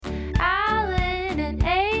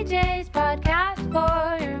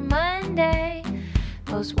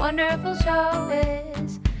local show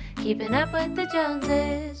is Keeping Up with the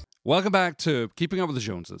Joneses. Welcome back to Keeping Up with the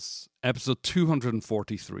Joneses, episode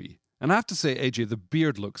 243. And I have to say, AJ, the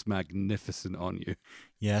beard looks magnificent on you.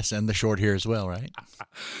 Yes, and the short hair as well, right?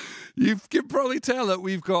 You can probably tell that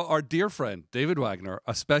we've got our dear friend, David Wagner,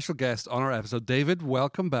 a special guest on our episode. David,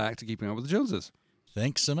 welcome back to Keeping Up with the Joneses.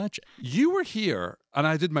 Thanks so much. You were here, and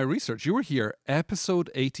I did my research, you were here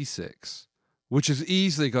episode 86, which has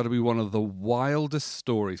easily got to be one of the wildest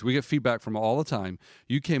stories. We get feedback from all the time.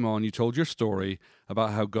 You came on, you told your story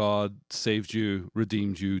about how God saved you,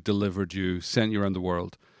 redeemed you, delivered you, sent you around the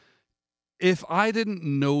world. If I didn't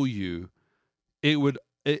know you,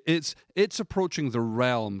 it's approaching the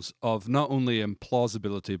realms of not only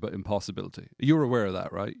implausibility but impossibility. You're aware of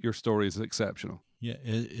that, right? Your story is exceptional. Yeah,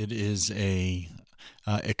 it is a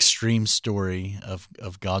extreme story of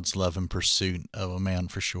God's love and pursuit of a man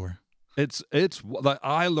for sure. It's like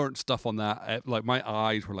I learned stuff on that. Like my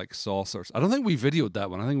eyes were like saucers. I don't think we videoed that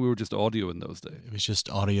one. I think we were just audio in those days. It was just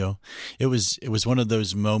audio. It was one of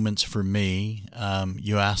those moments for me.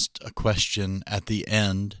 You asked a question at the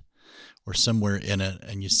end or somewhere in it,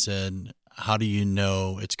 and you said, "How do you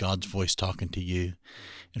know it's God's voice talking to you?"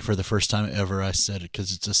 And for the first time ever, I said it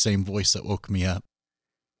because it's the same voice that woke me up.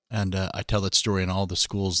 And I tell that story in all the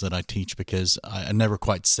schools that I teach because I never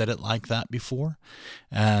quite said it like that before.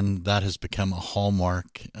 And that has become a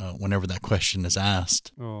hallmark whenever that question is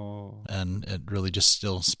asked. Oh. And it really just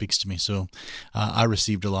still speaks to me. So I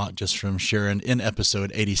received a lot just from Sharon in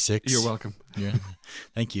episode 86. You're welcome. Yeah.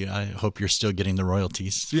 Thank you. I hope you're still getting the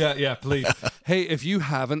royalties. Yeah, please. Hey, if you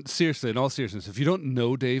haven't, seriously, in all seriousness, if you don't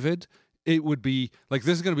know David, it would be, like,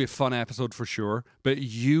 this is going to be a fun episode for sure, but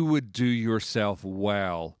you would do yourself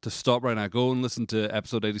well to stop right now. Go and listen to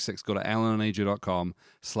episode 86. Go to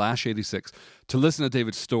alanandaj.com/86 to listen to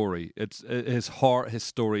David's story. It's his heart, his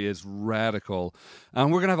story is radical.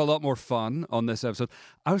 And we're going to have a lot more fun on this episode.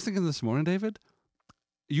 I was thinking this morning, David,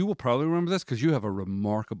 you will probably remember this because you have a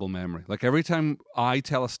remarkable memory. Like every time I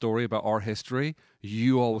tell a story about our history,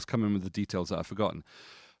 you always come in with the details that I've forgotten.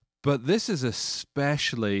 But this is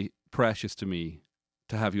especially precious to me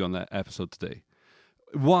to have you on that episode today.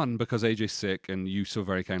 One, because AJ's sick and you so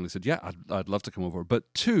very kindly said, yeah, I'd love to come over. But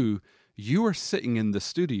two, you were sitting in the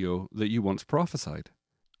studio that you once prophesied.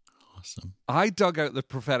 Awesome. I dug out the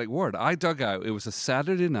prophetic word. It was a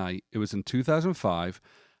Saturday night. It was in 2005.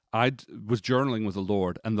 I was journaling with the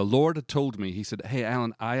Lord, and the Lord had told me, he said, hey,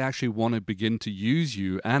 Alan, I actually want to begin to use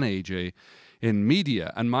you and AJ in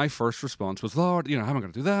media. And my first response was, Lord, how am I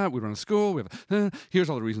going to do that? We run a school. Here's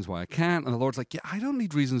all the reasons why I can't. And the Lord's like, yeah, I don't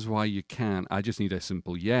need reasons why you can't. I just need a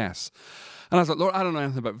simple yes. And I was like, Lord, I don't know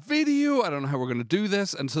anything about video. I don't know how we're going to do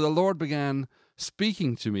this. And so the Lord began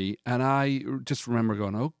speaking to me. And I just remember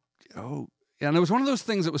going, oh. And it was one of those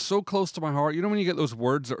things that was so close to my heart. You know when you get those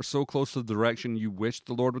words that are so close to the direction you wish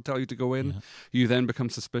the Lord would tell you to go in? Yeah. You then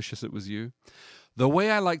become suspicious it was you. The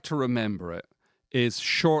way I like to remember it is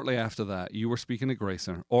shortly after that, you were speaking at Grace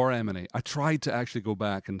Center or M&A. I tried to actually go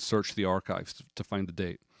back and search the archives to find the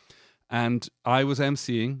date. And I was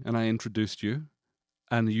emceeing and I introduced you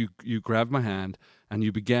and you grabbed my hand and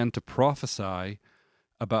you began to prophesy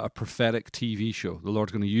about a prophetic TV show. The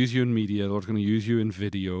Lord's going to use you in media. The Lord's going to use you in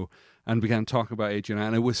video, and began talking about AJ.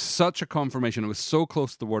 And it was such a confirmation. It was so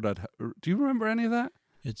close to the word do you remember any of that?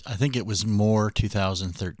 I think it was more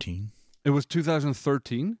 2013. It was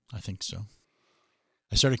 2013? I think so.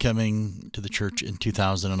 I started coming to the church in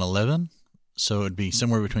 2011, so it'd be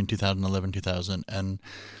somewhere between 2011,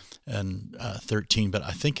 2013, but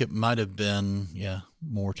I think it might have been,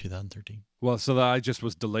 more 2013. Well, so that I just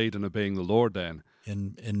was delayed in obeying the Lord then.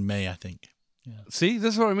 In May, I think. Yeah. See,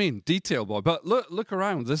 this is what I mean, detail boy. But look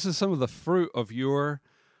around. This is some of the fruit of your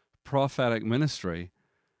prophetic ministry.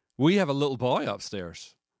 We have a little boy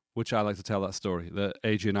upstairs, which I like to tell that story, that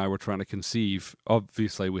AJ and I were trying to conceive.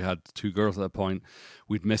 Obviously, we had 2 girls at that point.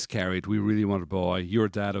 We'd miscarried. We really wanted a boy. You're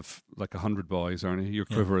a dad of like 100 boys, aren't you? Your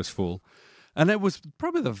quiver is full. And it was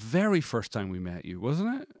probably the very first time we met you,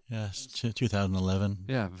 wasn't it? Yes, 2011.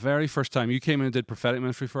 Yeah, very first time. You came in and did prophetic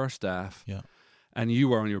ministry for our staff. Yeah. And you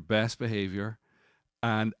were on your best behavior.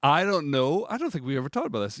 And I don't think we ever talked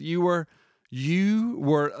about this. You were,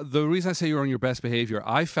 the reason I say you were on your best behavior,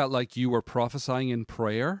 I felt like you were prophesying in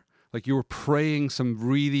prayer. Like you were praying some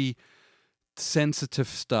really sensitive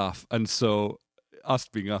stuff. And so us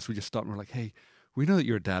being us, we just stopped and we're like, hey, we know that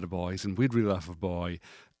you're a dad of boys and we'd really love a boy.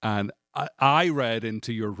 And I read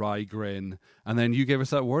into your wry grin, and then you gave us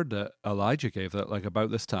that word that Elijah gave, that like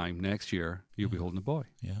about this time next year, you'll be holding a boy.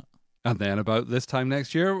 Yeah. And then about this time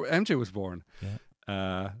next year, MJ was born. Yeah.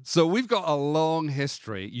 So we've got a long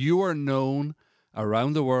history. You are known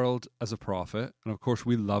around the world as a prophet. And of course,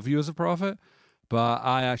 we love you as a prophet, but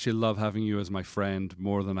I actually love having you as my friend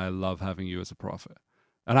more than I love having you as a prophet.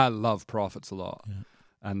 And I love prophets a lot. Yeah.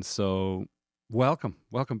 And so welcome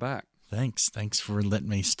back. Thanks for letting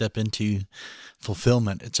me step into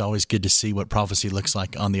fulfillment. It's always good to see what prophecy looks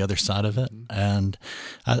like on the other side of it. And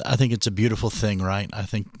I think it's a beautiful thing, right? I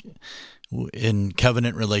think in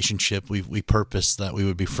covenant relationship, we purpose that we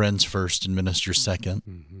would be friends first and ministers second.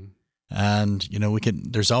 Mm-hmm. And,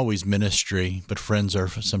 there's always ministry, but friends are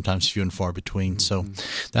sometimes few and far between. Mm-hmm.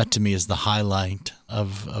 So that to me is the highlight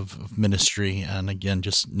of ministry. And again,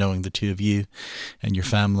 just knowing the two of you and your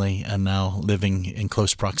family and now living in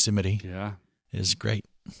close proximity is great.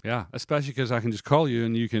 Yeah, especially because I can just call you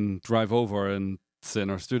and you can drive over and sit in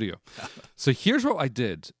our studio. So here's what I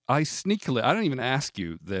did. I don't even ask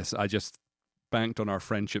you this. I just banked on our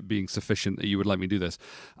friendship being sufficient that you would let me do this.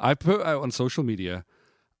 I put out on social media,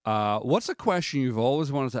 what's a question you've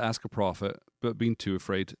always wanted to ask a prophet but been too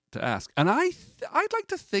afraid to ask? And I'd like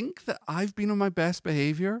to think that I've been on my best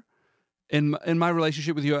behavior in my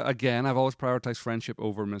relationship with you. Again, I've always prioritized friendship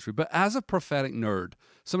over ministry. But as a prophetic nerd,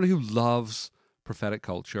 somebody who loves prophetic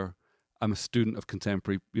culture, I'm a student of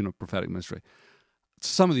contemporary, prophetic ministry.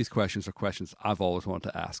 Some of these questions are questions I've always wanted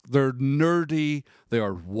to ask. They're nerdy, they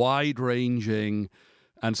are wide-ranging,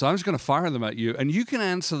 and so I'm just going to fire them at you, and you can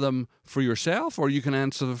answer them for yourself, or you can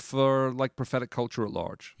answer them for prophetic culture at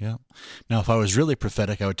large. Yeah. Now, if I was really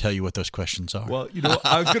prophetic, I would tell you what those questions are. Well,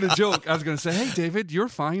 I was going to joke. I was going to say, "Hey, David, you're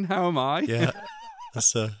fine. How am I?" Yeah.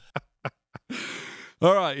 That's All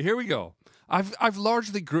right, here we go. I've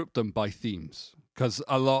largely grouped them by themes because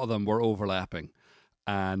a lot of them were overlapping,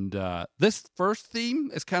 and this first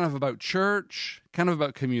theme is kind of about church, kind of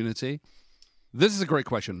about community. This is a great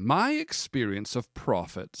question. My experience of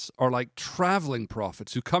prophets are like traveling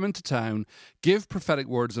prophets who come into town, give prophetic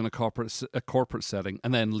words in a corporate setting,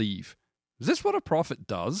 and then leave. Is this what a prophet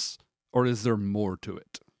does, or is there more to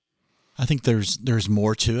it? I think there's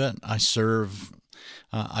more to it.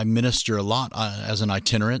 I minister a lot as an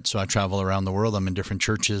itinerant, so I travel around the world. I'm in different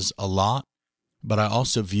churches a lot, but I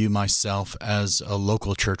also view myself as a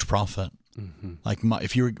local church prophet. Mm-hmm.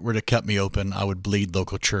 If you were to cut me open, I would bleed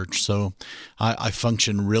local church. So I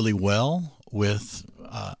function really well with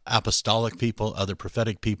apostolic people, other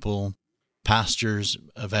prophetic people, pastors,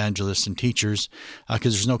 evangelists, and teachers,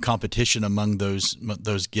 because there's no competition among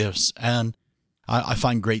those gifts. And I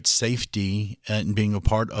find great safety in being a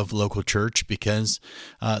part of local church because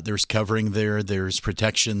there's covering there, there's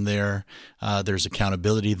protection there, there's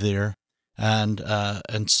accountability there.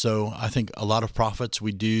 And so I think a lot of prophets,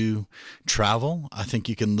 we do travel. I think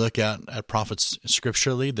you can look at prophets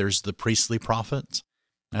scripturally. There's the priestly prophets.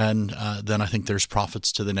 And then I think there's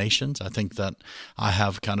prophets to the nations. I think that I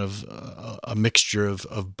have kind of a mixture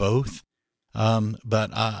of both. But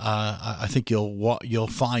I think you'll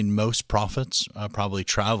find most prophets probably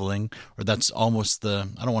traveling, or that's almost I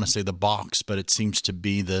don't want to say the box, but it seems to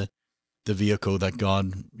be the vehicle that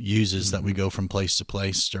God uses, that we go from place to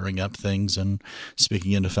place, stirring up things and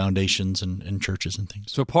speaking into foundations and churches and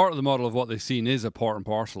things. So part of the model of what they've seen is a part and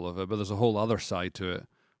parcel of it, but there's a whole other side to it,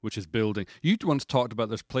 which is building. You once talked about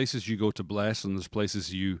there's places you go to bless and there's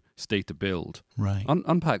places you stay to build. Right.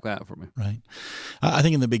 Unpack that for me. Right. I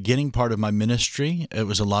think in the beginning part of my ministry, it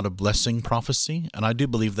was a lot of blessing prophecy. And I do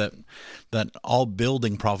believe that all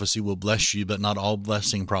building prophecy will bless you, but not all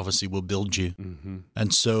blessing prophecy will build you. Mm-hmm.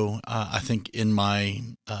 And so I think in my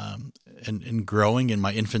in growing, in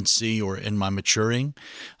my infancy or in my maturing,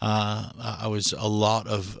 I was a lot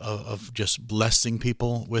of just blessing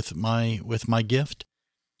people with my gift.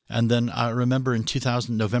 And then I remember in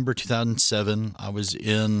November 2007, I was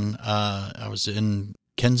in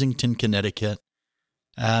Kensington, Connecticut,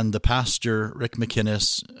 and the pastor, Rick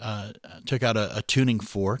McInnes, took out a tuning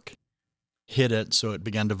fork, hit it so it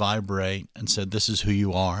began to vibrate, and said, "This is who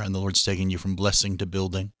you are, and the Lord's taking you from blessing to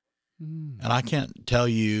building." And I can't tell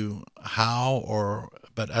you how,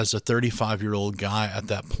 but as a 35-year-old guy at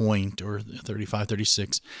that point, or 35,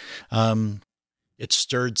 36, it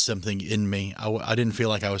stirred something in me. I didn't feel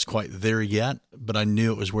like I was quite there yet, but I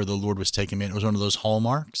knew it was where the Lord was taking me. It was one of those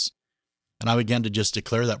hallmarks. And I began to just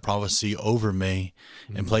declare that prophecy over me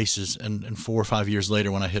in places. And 4 or 5 years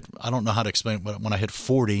later, when I don't know how to explain it, but when I hit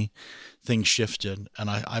 40, things shifted. And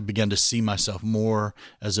I began to see myself more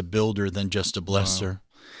as a builder than just a blesser. Wow.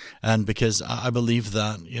 And because I believe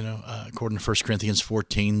that, according to 1 Corinthians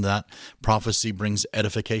 14, that prophecy brings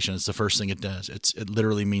edification. It's the first thing it does. It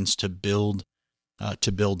literally means to build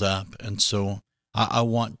up. And so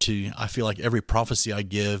I feel like every prophecy I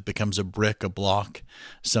give becomes a brick, a block,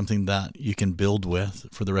 something that you can build with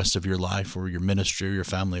for the rest of your life or your ministry or your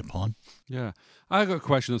family upon. Yeah. I got a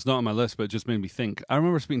question that's not on my list, but it just made me think. I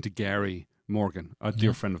remember speaking to Gary Morgan, a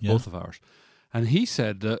dear friend of both of ours, and he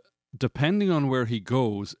said that depending on where he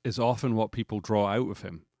goes is often what people draw out of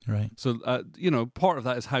him. Right. So, part of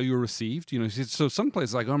that is how you're received. He said, so some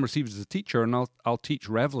places I go, I'm received as a teacher and I'll teach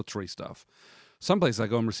revelatory stuff. Some places I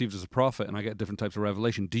go, I'm received as a prophet and I get different types of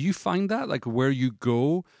revelation. Do you find that, like where you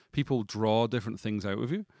go, people draw different things out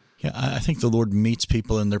of you? Yeah, I think the Lord meets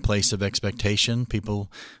people in their place of expectation.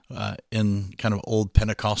 People, in kind of old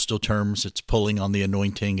Pentecostal terms, it's pulling on the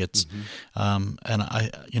anointing. It's, and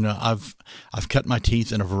I've cut my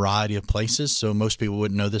teeth in a variety of places. So most people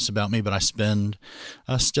wouldn't know this about me, but I spend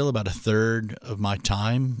still about a third to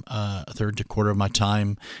a quarter of my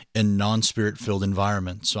time in non-spirit filled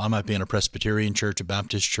environments. So I might be in a Presbyterian church, a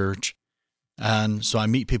Baptist church. And so I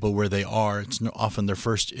meet people where they are. It's often their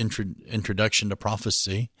first introduction to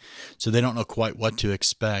prophecy, so they don't know quite what to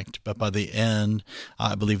expect. But by the end,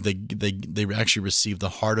 I believe they actually receive the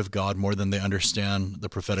heart of God more than they understand the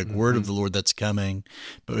prophetic word of the Lord that's coming.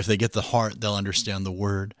 But if they get the heart, they'll understand the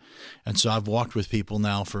word. And so I've walked with people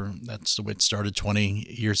now that's the way it started 20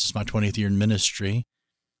 years. It's my 20th year in ministry.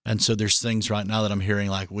 And so there's things right now that I'm hearing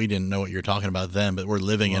like, we didn't know what you're talking about then, but we're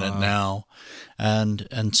living in it now.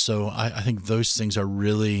 And so I think those things are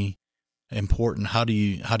really important. How do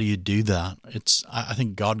you do that? I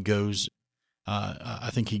think God goes, I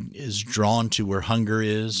think he is drawn to where hunger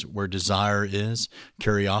is, where desire is,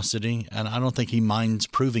 curiosity. And I don't think he minds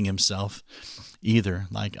proving himself either.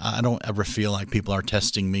 Like, I don't ever feel like people are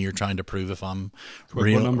testing me or trying to prove if I'm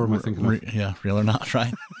real. What number am I thinking of? Yeah, real or not,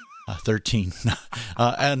 right? 13.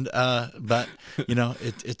 But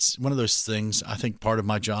it's one of those things. I think part of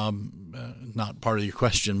my job, not part of your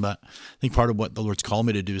question, but I think part of what the Lord's called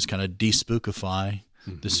me to do is kind of despookify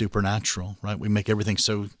the supernatural, right? We make everything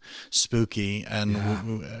so spooky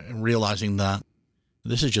and realizing that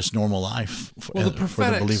this is just normal life for the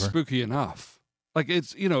believer. Spooky enough. Like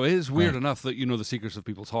it is weird enough that you know the secrets of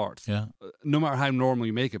people's hearts. Yeah. No matter how normal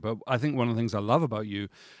you make it. But I think one of the things I love about you,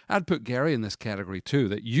 I'd put Gary in this category too,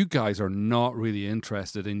 that you guys are not really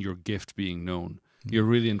interested in your gift being known. You're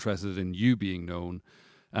really interested in you being known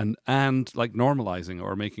and like normalizing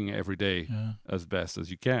or making it every day as best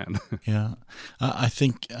as you can. Yeah. I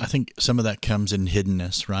think some of that comes in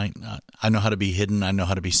hiddenness, right? I know how to be hidden. I know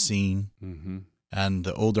how to be seen. Mm-hmm. And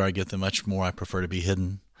the older I get, the much more I prefer to be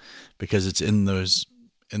hidden. Because it's in those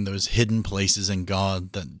hidden places in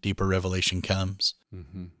God that deeper revelation comes.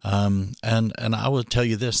 Mm-hmm. And I will tell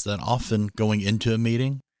you this, that often going into a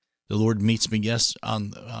meeting, the Lord meets me, yes,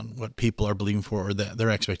 on what people are believing for or their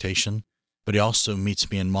expectation, but he also meets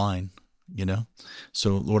me in mine,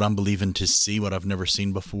 So, Lord, I'm believing to see what I've never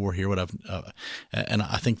seen before, hear what and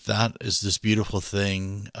I think that is this beautiful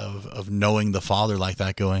thing of knowing the Father like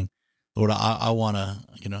that, going, Lord, I want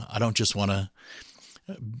to, I don't just want to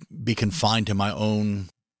be confined to my own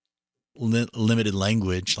limited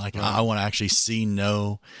language. Like I want to actually see,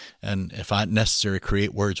 know, and if I necessary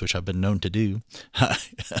create words, which I've been known to do,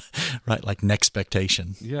 right? Like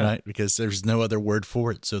nexpectation, right? Because there's no other word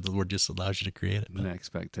for it. So the Lord just allows you to create it.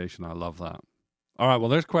 Nexpectation. I love that. All right. Well,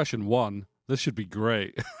 there's question 1. This should be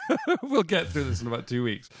great. We'll get through this in about 2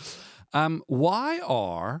 weeks. Why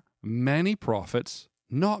are many prophets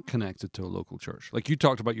not connected to a local church? Like you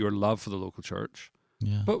talked about your love for the local church.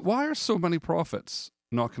 Yeah. But why are so many prophets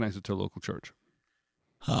not connected to a local church?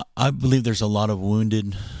 I believe there's a lot of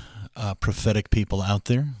wounded prophetic people out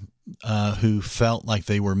there who felt like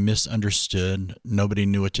they were misunderstood. Nobody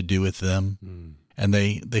knew what to do with them. And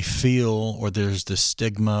they feel, or there's this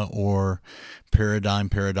stigma or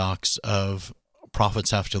paradox of prophets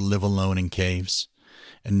have to live alone in caves.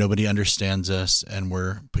 And nobody understands us, and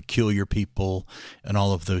we're peculiar people, and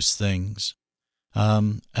all of those things.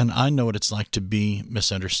 And I know what it's like to be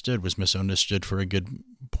misunderstood, was misunderstood for a good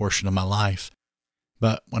portion of my life.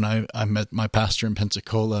 But when I met my pastor in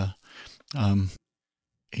Pensacola,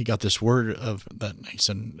 he got this word that he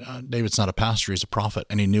said, David's not a pastor, he's a prophet,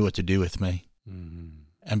 and he knew what to do with me. Mm-hmm.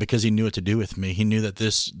 And because he knew what to do with me, he knew that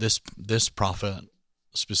this prophet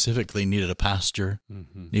specifically needed a pastor,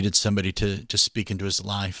 needed somebody to speak into his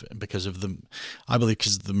life because of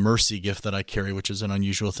the mercy gift that I carry, which is an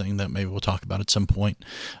unusual thing that maybe we'll talk about at some point,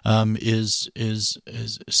 is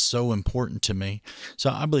so important to me. So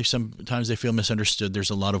I believe sometimes they feel misunderstood. There's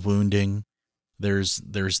a lot of wounding. There's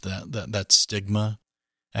that stigma,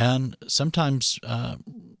 and sometimes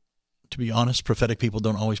to be honest, prophetic people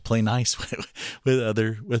don't always play nice with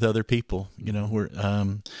other people.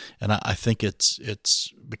 And I think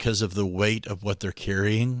it's because of the weight of what they're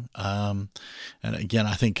carrying. And again,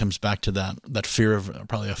 I think it comes back to that fear of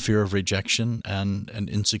probably a fear of rejection and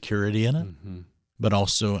insecurity in it. Mm-hmm. But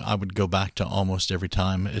also, I would go back to almost every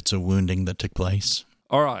time it's a wounding that took place.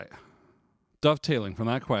 All right. Dovetailing from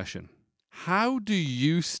that question, how do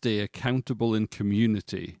you stay accountable in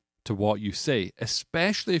community to what you say,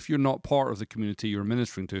 especially if you're not part of the community you're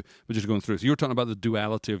ministering to, but just going through? So you're talking about the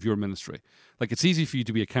duality of your ministry. Like, it's easy for you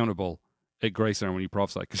to be accountable at Grace Center when you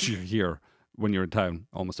prophesy because you're here when you're in town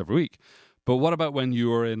almost every week. But what about when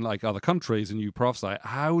you're in like other countries and you prophesy?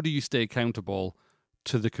 How do you stay accountable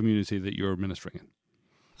to the community that you're ministering in?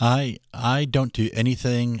 I don't do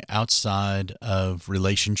anything outside of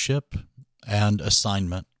relationship and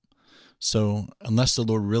assignment. So unless the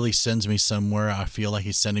Lord really sends me somewhere, I feel like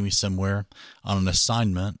He's sending me somewhere on an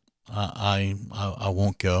assignment, I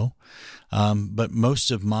won't go. But most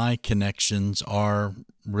of my connections are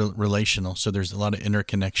relational, so there's a lot of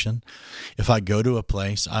interconnection. If I go to a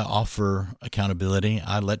place, I offer accountability.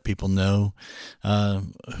 I let people know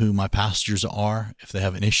who my pastors are. If they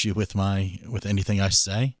have an issue with anything I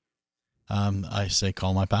say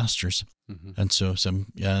call my pastors. Mm-hmm. And so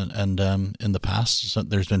in the past,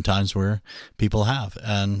 there's been times where people have,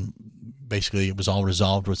 and basically it was all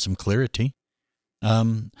resolved with some clarity.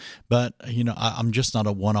 But I'm just not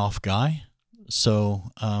a one-off guy.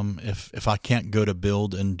 So if I can't go to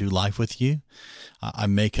build and do life with you, I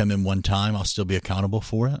may come in one time. I'll still be accountable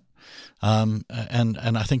for it. And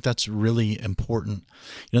I think that's really important.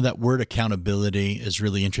 That word accountability is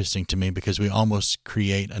really interesting to me because we almost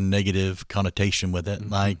create a negative connotation with it.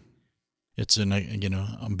 Mm-hmm. Like it's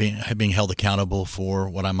I'm being held accountable for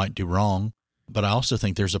what I might do wrong. But I also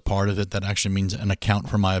think there's a part of it that actually means an account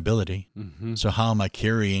for my ability. Mm-hmm. So how am I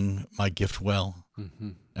carrying my gift well?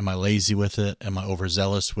 Mm-hmm. Am I lazy with it? Am I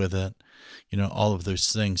overzealous with it? All of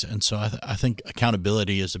those things. And so I think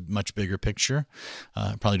accountability is a much bigger picture.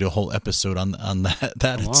 Probably do a whole episode on that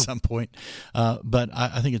at some point. But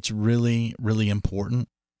I think it's really, really important.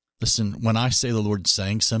 Listen, when I say the Lord's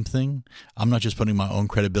saying something, I'm not just putting my own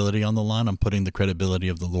credibility on the line. I'm putting the credibility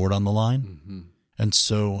of the Lord on the line. Mm-hmm. And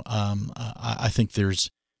so I think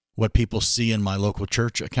there's what people see in my local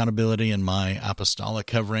church accountability and my apostolic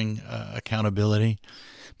covering accountability,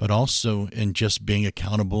 but also in just being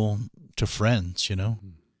accountable to friends.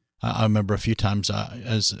 I remember a few times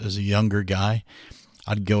as a younger guy,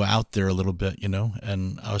 I'd go out there a little bit,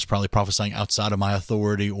 and I was probably prophesying outside of my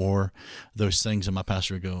authority or those things, and my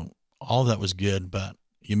pastor would go, "All that was good, but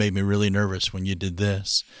you made me really nervous when you did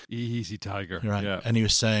this." Easy, Tiger. Right. Yeah. And he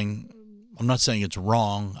was saying, I'm not saying it's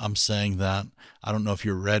wrong. I'm saying that I don't know if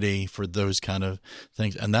you're ready for those kind of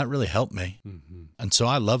things. And that really helped me. Mm-hmm. And so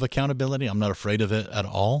I love accountability. I'm not afraid of it at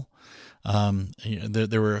all.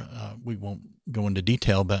 There were, we won't go into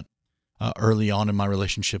detail, but early on in my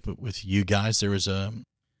relationship with you guys, there was a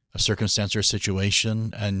circumstance or a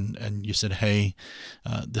situation, and you said, "Hey,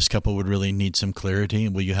 this couple would really need some clarity.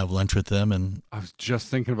 Will you have lunch with them?" And I was just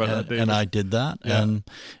thinking about that, David. And I did that. Yeah.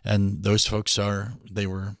 And those folks they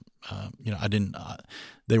were,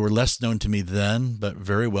 they were less known to me then, but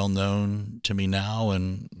very well known to me now,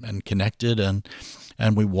 and connected,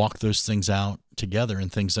 and we walked those things out together,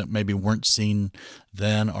 and things that maybe weren't seen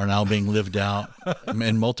then are now being lived out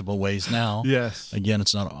in multiple ways now. Yes. Again,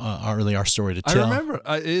 it's not really our story to tell. I remember,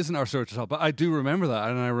 it isn't our story to tell, but I do remember that,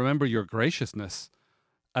 and I remember your graciousness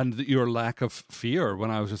and your lack of fear when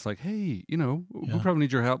I was just like, "Hey, we probably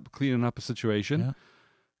need your help cleaning up a situation." Yeah.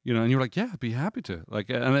 And you're like, "Yeah, I'd be happy to." Like,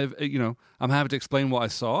 and if, I'm happy to explain what I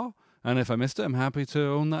saw, and if I missed it, I'm happy to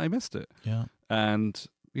own that I missed it. Yeah. And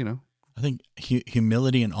I think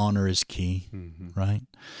humility and honor is key, mm-hmm. right?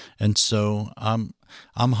 And so I'm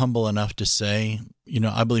humble enough to say,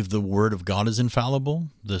 I believe the Word of God is infallible,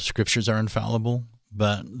 the Scriptures are infallible,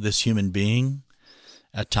 but this human being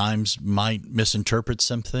at times might misinterpret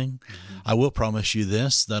something. Mm-hmm. I will promise you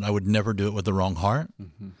this, that I would never do it with the wrong heart.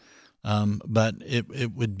 Mm-hmm. But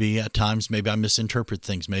it would be at times, maybe I misinterpret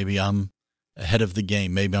things. Maybe I'm ahead of the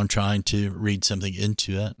game. Maybe I'm trying to read something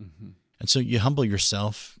into it. Mm-hmm. And so you humble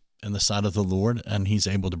yourself in the sight of the Lord, and He's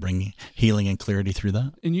able to bring healing and clarity through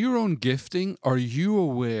that. In your own gifting, are you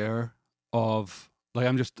aware of,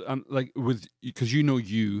 because you know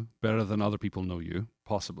you better than other people know you,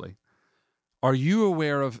 possibly. Are you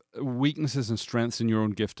aware of weaknesses and strengths in your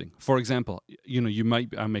own gifting? For example, you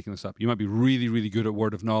might be, I'm making this up, you might be really, really good at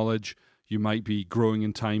word of knowledge. You might be growing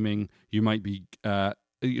in timing. You might be,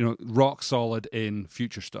 rock solid in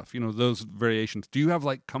future stuff. Those variations. Do you have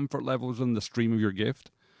comfort levels in the stream of your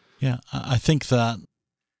gift? Yeah, I think that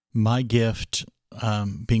My gift,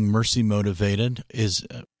 being mercy motivated, is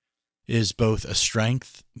both a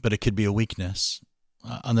strength, but it could be a weakness.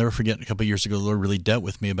 I'll never forget a couple of years ago, the Lord really dealt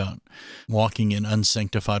with me about walking in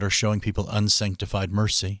unsanctified or showing people unsanctified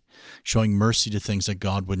mercy, showing mercy to things that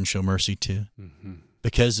God wouldn't show mercy to. Mm-hmm.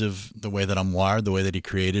 Because of the way that I'm wired, the way that He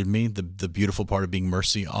created me, the beautiful part of being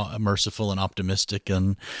merciful and optimistic,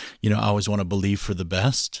 and I always want to believe for the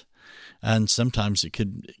best. And sometimes it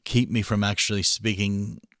could keep me from actually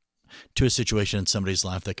speaking to a situation in somebody's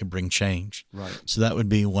life that can bring change. Right. So that would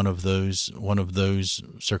be one of those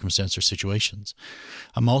circumstances or situations.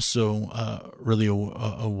 I'm also really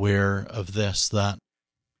aware of this, that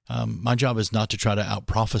my job is not to try to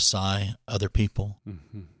out-prophesy other people.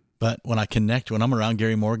 Mm-hmm. But when I'm around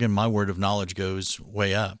Gary Morgan, my word of knowledge goes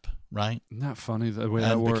way up, right? Isn't that funny the way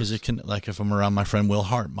that works? Because it can, like if I'm around my friend Will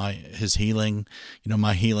Hart, his healing,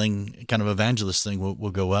 my healing kind of evangelist thing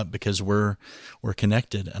will go up because we're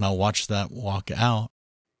connected, and I'll watch that walk out.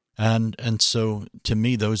 And so to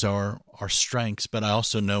me, those are our strengths, but I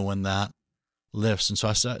also know when that lifts. And so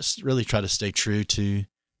I really try to stay true to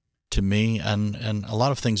me, and a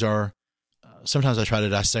lot of things are. Sometimes I try to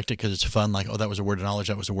dissect it because it's fun, like, oh, that was a word of knowledge,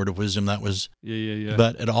 that was a word of wisdom, that was... Yeah.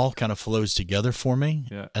 But it all kind of flows together for me.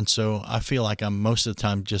 Yeah. And so I feel like I'm most of the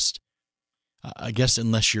time just, I guess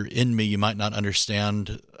unless you're in me, you might not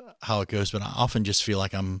understand how it goes, but I often just feel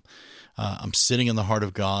like I'm sitting in the heart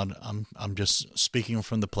of God. I'm just speaking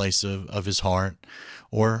from the place of His heart.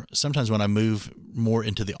 Or sometimes when I move more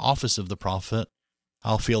into the office of the prophet,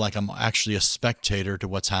 I'll feel like I'm actually a spectator to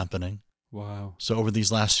what's happening. Wow. So over these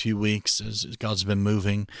last few weeks, as God's been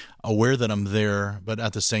moving, aware that I'm there, but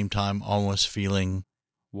at the same time, almost feeling...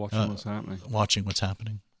 Watching what's happening. Watching what's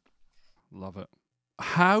happening. Love it.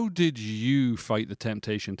 How did you fight the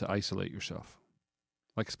temptation to isolate yourself?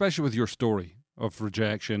 Like, especially with your story of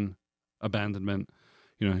rejection, abandonment,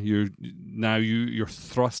 you're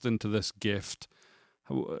thrust into this gift.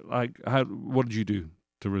 What did you do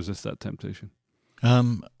to resist that temptation?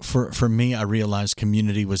 For me, I realized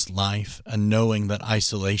community was life, and knowing that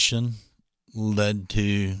isolation led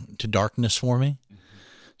to darkness for me. Mm-hmm.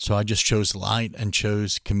 So I just chose light and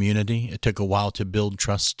chose community. It took a while to build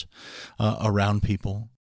trust around people.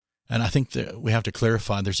 And I think that we have to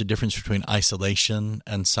clarify there's a difference between isolation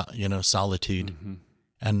and, solitude. Mm-hmm.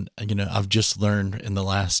 And, I've just learned in the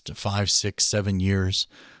last 5, 6, 7 years,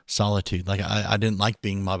 solitude. Like I didn't like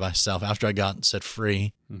being by myself after I got set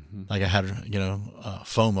free. Mm-hmm. Like I had,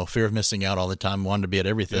 FOMO, fear of missing out all the time, wanted to be at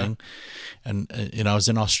everything. Yeah. And, I was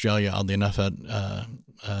in Australia, oddly enough,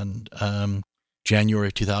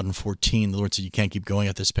 January 2014. The Lord said, you can't keep going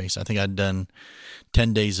at this pace. I think I'd done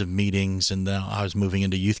 10 days of meetings, and then I was moving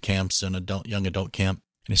into youth camps and young adult camp.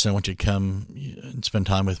 And He said, I want you to come and spend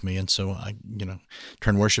time with me. And so I,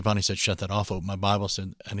 turned worship on. He said, shut that off, open my Bible.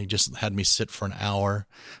 And He just had me sit for an hour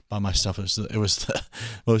by myself. It was the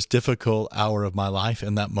most difficult hour of my life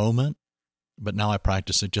in that moment. But now I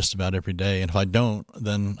practice it just about every day. And if I don't,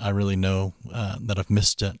 then I really know that I've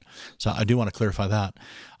missed it. So I do want to clarify that.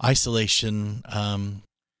 Isolation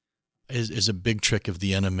is a big trick of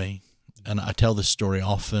the enemy. And I tell this story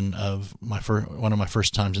often of one of my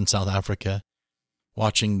first times in South Africa,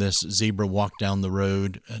 watching this zebra walk down the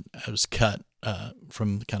road. It was cut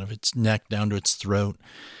from kind of its neck down to its throat,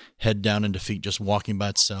 head down into feet, just walking by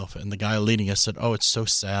itself. And the guy leading us said, oh, it's so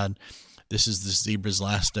sad. This is the zebra's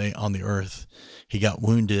last day on the earth. He got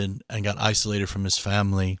wounded and got isolated from his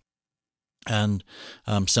family, and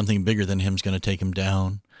something bigger than him is going to take him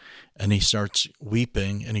down. And he starts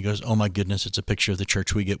weeping, and he goes, oh my goodness, it's a picture of the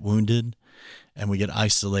church. We get wounded and we get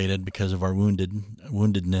isolated because of our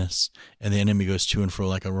woundedness, and the enemy goes to and fro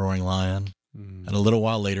like a roaring lion. Mm. And a little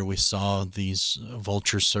while later, we saw these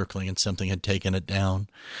vultures circling, and something had taken it down,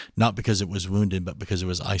 not because it was wounded, but because it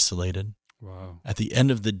was isolated. Wow. At the end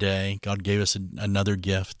of the day, God gave us another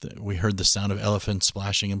gift. We heard the sound of elephants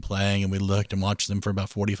splashing and playing, and we looked and watched them for about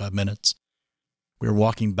 45 minutes. We were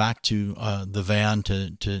walking back to the van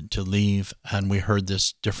to leave, and we heard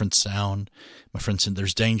this different sound. My friend said,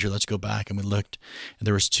 there's danger, let's go back. And we looked, and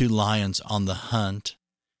there was 2 lions on the hunt.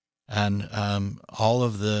 And all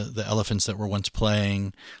of the elephants that were once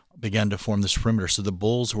playing began to form this perimeter. So the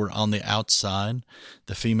bulls were on the outside,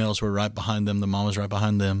 the females were right behind them, the mamas right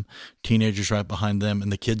behind them, teenagers right behind them,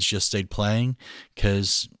 and the kids just stayed playing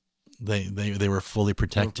because they were fully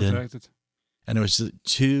protected. And it was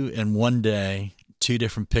 2 in one day, 2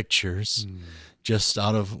 different pictures, just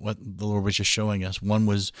out of what the Lord was just showing us. One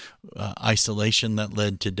was isolation that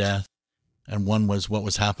led to death, and one was what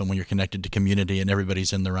was happening when you're connected to community and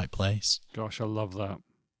everybody's in the right place. Gosh, I love that.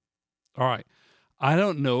 All right. I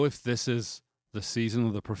don't know if this is the season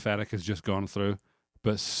of the prophetic has just gone through,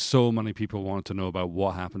 but so many people wanted to know about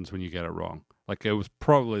what happens when you get it wrong. Like, it was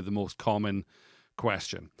probably the most common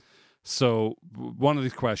question. So one of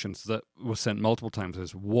these questions that was sent multiple times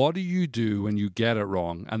is, what do you do when you get it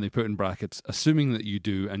wrong? And they put in brackets, assuming that you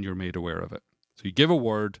do and you're made aware of it. So you give a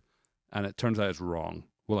word and it turns out it's wrong.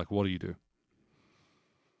 Well, like, what do you do?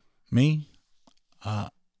 Me,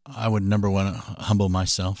 I would, number one, humble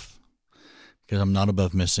myself because I'm not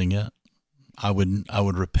above missing it. I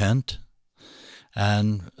would repent.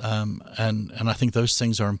 And I think those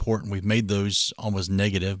things are important. We've made those almost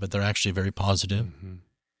negative, but they're actually very positive.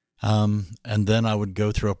 Mm-hmm. And then I would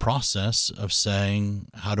go through a process of saying,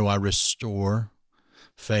 how do I restore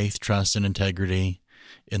faith, trust, and integrity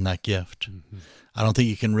in that gift? Mm-hmm. I don't think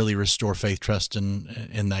you can really restore faith, trust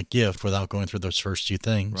in that gift without going through those first two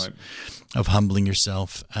things, right, of humbling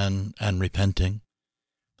yourself and repenting.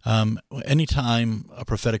 Anytime a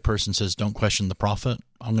prophetic person says, don't question the prophet,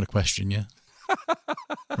 I'm going to question you.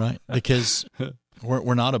 Right? Because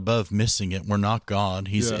we're not above missing it. We're not God.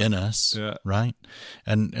 He's in us, right?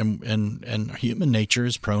 And human nature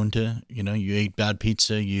is prone to, you ate bad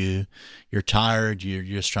pizza, you're tired, you're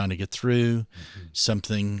just trying to get through,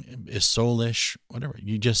 something is soulish, whatever.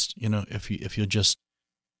 You just, if you just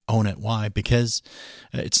own it. Why? Because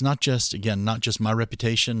it's not just my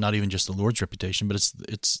reputation, not even just the Lord's reputation, but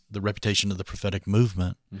it's the reputation of the prophetic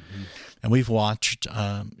movement. Mm-hmm. And we've watched,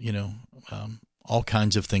 all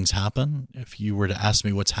kinds of things happen. If you were to ask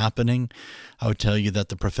me what's happening, I would tell you that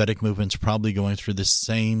the prophetic movement's probably going through the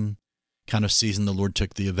same kind of season the Lord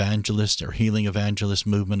took the evangelist or healing evangelist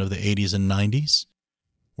movement of the 80s and 90s,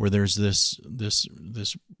 where there's this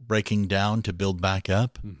breaking down to build back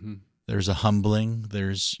up. Mm-hmm. There's a humbling.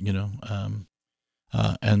 There's and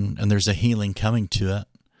there's a healing coming to it.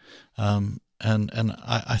 And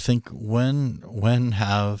I think when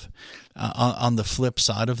have on the flip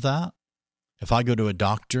side of that, if I go to a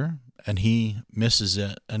doctor and he misses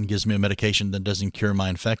it and gives me a medication that doesn't cure my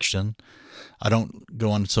infection, I don't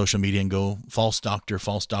go on social media and go, false doctor,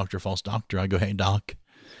 false doctor, false doctor. I go, hey, doc,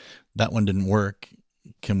 that one didn't work.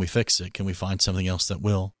 Can we fix it? Can we find something else that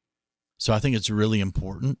will? So I think it's really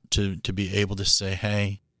important to be able to say,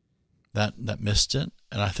 hey, that missed it.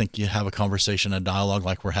 And I think you have a conversation, a dialogue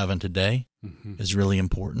like we're having today is really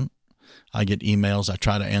important. I get emails. I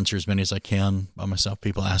try to answer as many as I can by myself,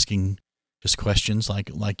 people asking just questions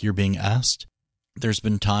like you're being asked. There's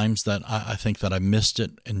been times that I think that I missed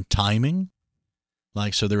it in timing.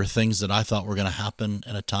 So there were things that I thought were going to happen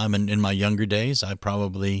in a time. And in my younger days, I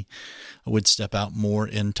probably would step out more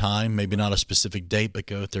in time, maybe not a specific date, but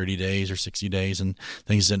go 30 days or 60 days and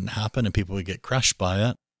things didn't happen and people would get crushed by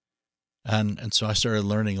it. And so I started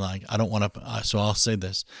learning, I don't want to, so I'll say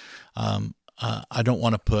this, I don't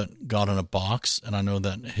want to put God in a box. And I know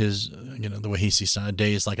that his, the way he sees a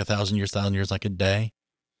day is like 1,000 years like a day.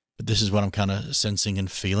 But this is what I'm kind of sensing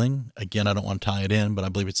and feeling. Again, I don't want to tie it in, but I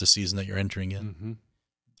believe it's a season that you're entering in. Mm-hmm.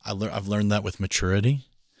 I've learned that with maturity.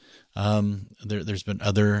 There's been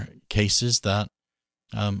other cases that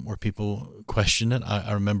where people question it.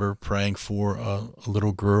 I remember praying for a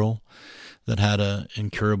little girl that had an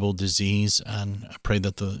incurable disease, and I prayed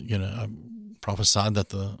that I prophesied that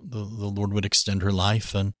the Lord would extend her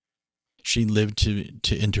life, and she lived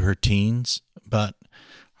to into her teens. But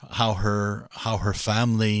how her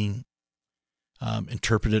family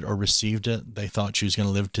interpreted or received it, they thought she was going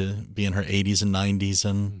to live to be in her 80s and 90s,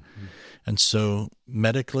 and so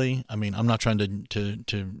medically, I mean, I'm not trying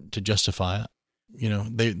to justify it.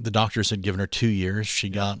 The doctors had given her 2 years. She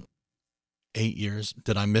got 8 years.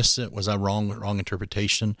 Did I miss it? Was I wrong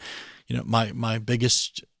interpretation? My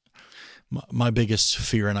biggest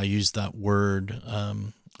fear, and I use that word, I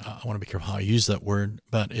want to be careful how I use that word,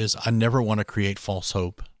 but is I never want to create false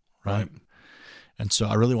hope, right? And so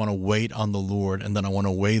I really want to wait on the Lord, and then I want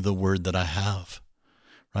to weigh the word that I have,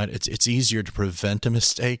 right? It's easier to prevent a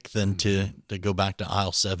mistake than to go back to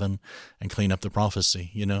aisle 7 and clean up the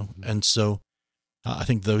prophecy, And so I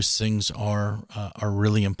think those things are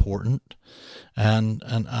really important, and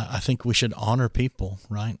I think we should honor people,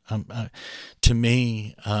 right? To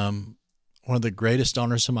me, one of the greatest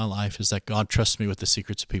honors of my life is that God trusts me with the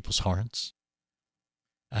secrets of people's hearts.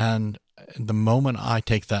 And the moment I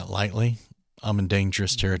take that lightly, I'm in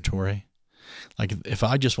dangerous territory. Like if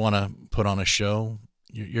I just want to put on a show,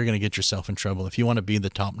 you're going to get yourself in trouble. If you want to be the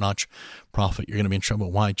top-notch prophet, you're going to be in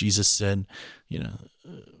trouble. Why? Jesus said,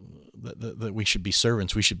 that we should be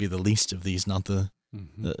servants. We should be the least of these, not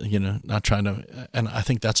not trying to. And I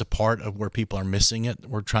think that's a part of where people are missing it.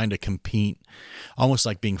 We're trying to compete, almost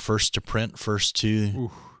like being first to print, first to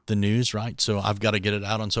the news, right? So I've got to get it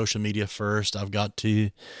out on social media first. I've got to,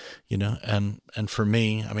 and for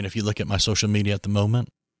me, I mean, if you look at my social media at the moment,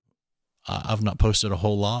 I've not posted a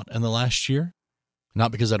whole lot in the last year,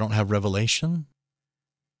 not because I don't have revelation.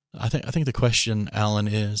 I think the question, Alan,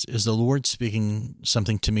 is the Lord speaking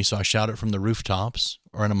something to me so I shout it from the rooftops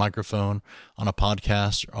or in a microphone, on a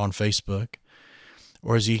podcast, or on Facebook?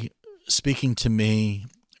 Or is he speaking to me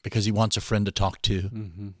because he wants a friend to talk to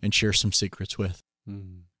and share some secrets with?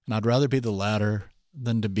 And I'd rather be the latter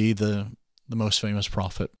than to be the most famous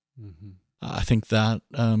prophet. I think that,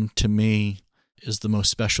 to me, is the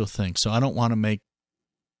most special thing. So I don't want to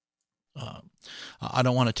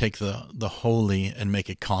take the holy and make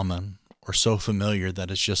it common or so familiar that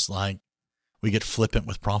it's just like we get flippant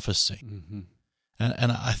with prophecy.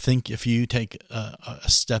 And I think if you take a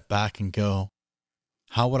step back and go,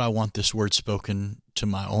 how would I want this word spoken to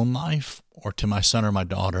my own life or to my son or my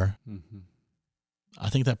daughter? I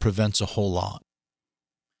think that prevents a whole lot.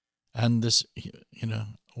 And this,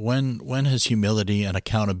 when has humility and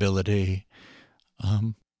accountability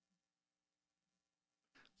and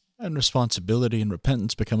responsibility and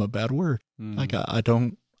repentance become a bad word? Like I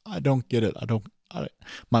don't get it.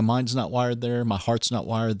 My mind's not wired there. My heart's not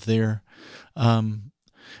wired there. And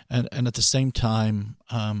at the same time,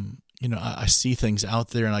 I see things out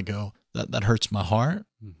there and I go, that hurts my heart.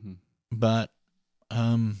 But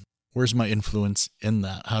where's my influence in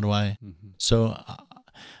that? How do I? So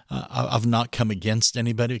I've not come against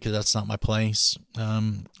anybody because that's not my place.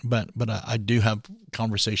 But I do have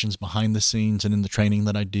conversations behind the scenes and in the training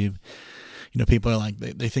that I do. People are like,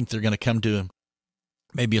 they think they're going to come to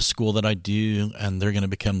maybe a school that I do and they're going to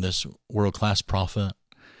become this world-class prophet.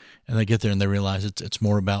 And they get there and they realize it's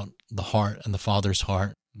more about the heart and the Father's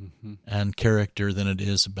heart and character than it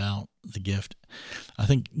is about the gift. I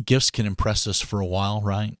think gifts can impress us for a while,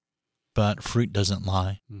 right? But fruit doesn't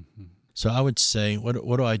lie. So I would say, what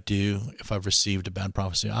do I do if I've received a bad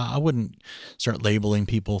prophecy? I wouldn't start labeling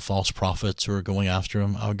people false prophets or going after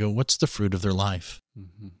them. I would go, what's the fruit of their life?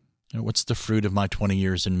 What's the fruit of my 20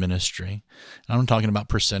 years in ministry? And I'm talking about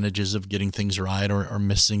percentages of getting things right or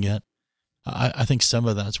missing it. I think some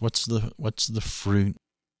of that's what's the fruit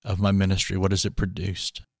of my ministry? What has it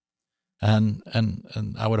produced? And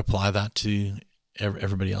I would apply that to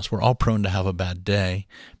everybody else. We're all prone to have a bad day,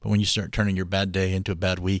 but when you start turning your bad day into a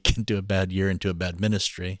bad week, into a bad year, into a bad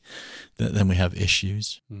ministry, then we have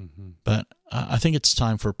issues. But I think it's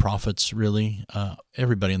time for prophets, really,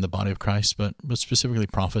 everybody in the body of Christ, but specifically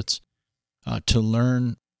prophets, to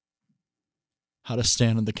learn how to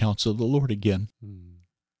stand in the counsel of the Lord again.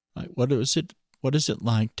 Like, what is it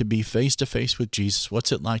like to be face to face with Jesus?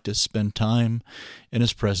 What's it like to spend time in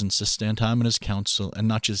his presence, to stand time in his counsel, and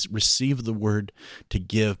not just receive the word to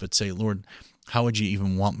give, but say, Lord, how would you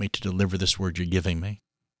even want me to deliver this word you're giving me?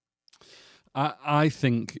 I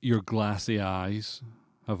think your glassy eyes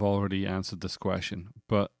have already answered this question,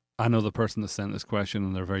 but I know the person that sent this question,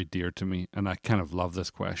 and they're very dear to me, and I kind of love this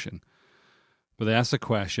question. But they asked a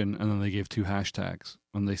question, and then they gave 2 hashtags,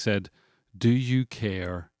 and they said, do you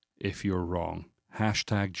care if you're wrong?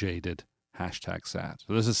 #jaded, #sad.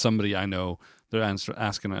 So this is somebody I know. They're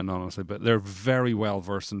asking it anonymously, but they're very well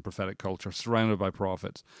versed in prophetic culture, surrounded by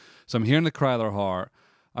prophets. So I'm hearing the cry of their heart.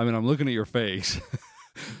 I mean, I'm looking at your face.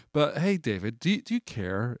 But hey, David, do you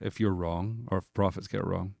care if you're wrong or if prophets get it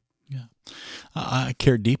wrong? Yeah, I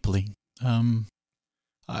care deeply.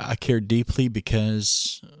 I care deeply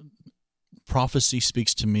because prophecy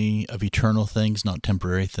speaks to me of eternal things, not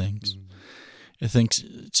temporary things.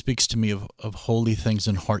 It speaks to me of holy things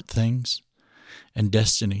and heart things and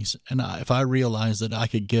destinies. And if I realize that I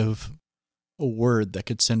could give a word that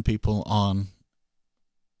could send people on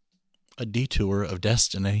a detour of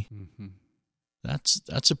destiny,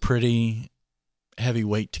 that's a pretty heavy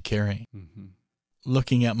weight to carry.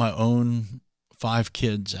 Looking at my own 5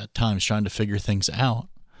 kids at times trying to figure things out,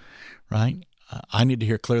 right? I need to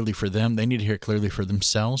hear clearly for them. They need to hear clearly for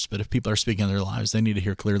themselves. But if people are speaking in their lives, they need to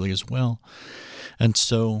hear clearly as well. And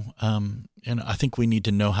so, and I think we need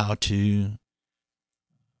to know how to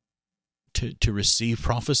receive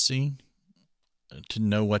prophecy, to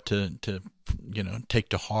know what to take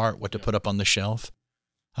to heart, what to put up on the shelf.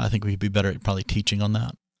 I think we'd be better at probably teaching on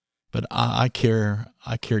that. But I care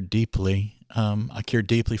deeply. I care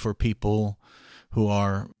deeply for people who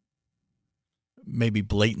are maybe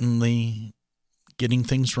blatantly getting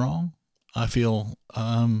things wrong. I feel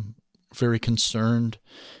very concerned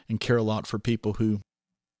and care a lot for people who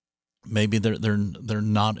maybe they're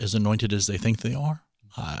not as anointed as they think they are.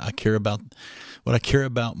 I care about what I care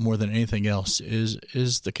about more than anything else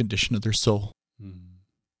is the condition of their soul.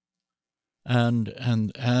 and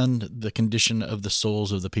the condition of the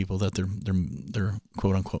souls of the people that they're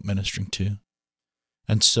quote unquote ministering to.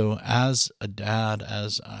 And so, as a dad,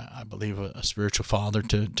 as I believe a spiritual father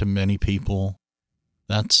to many people,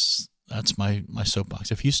 that's my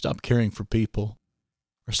soapbox. If you stop caring for people,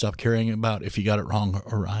 or stop caring about if you got it wrong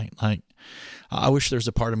or right, like I wish there's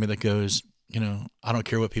a part of me that goes, I don't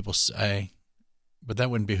care what people say, but that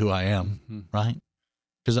wouldn't be who I am, right?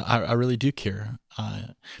 Because I really do care,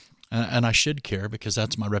 and I should care because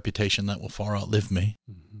that's my reputation that will far outlive me,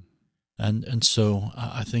 and so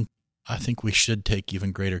I think we should take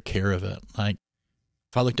even greater care of it. Like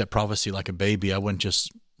if I looked at prophecy like a baby, I wouldn't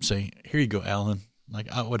just say, "Here you go, Alan."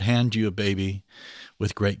 Like I would hand you a baby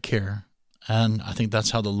with great care, and I think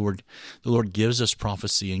that's how the Lord gives us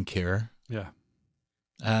prophecy and care. Yeah,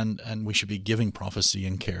 and we should be giving prophecy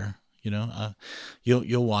and care.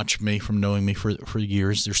 You'll watch me from knowing me for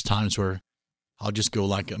years. There's times where I'll just go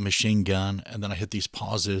like a machine gun, and then I hit these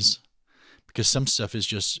pauses because some stuff is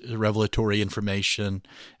just revelatory information,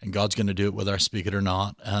 and God's going to do it whether I speak it or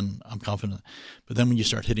not, and I'm confident. But then when you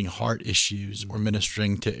start hitting heart issues or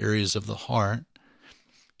ministering to areas of the heart,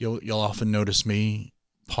 you'll often notice me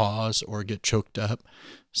pause or get choked up.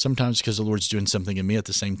 Sometimes because the Lord's doing something in me at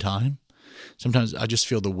the same time. Sometimes I just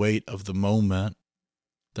feel the weight of the moment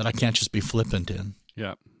that I can't just be flippant in.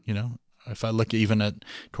 Yeah. If I look even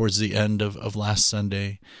towards the end of last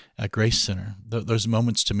Sunday at Grace Center, those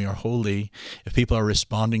moments to me are holy. If people are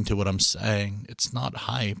responding to what I'm saying, it's not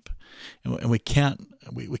hype, and we can't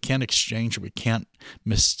exchange, or we can't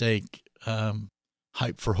mistake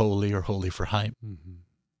hype for holy or holy for hype. Mm-hmm.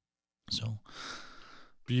 So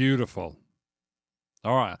beautiful.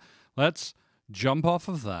 All right, let's jump off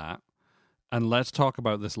of that and let's talk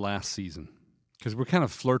about this last season, because we're kind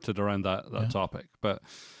of flirted around that topic, but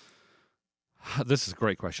this is a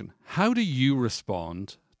great question. How do you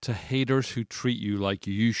respond to haters who treat you like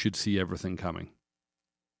you should see everything coming?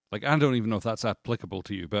 Like, I don't even know if that's applicable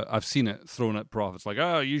to you, but I've seen it thrown at prophets, like,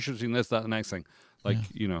 oh, you should have seen this, that, the next thing. Like,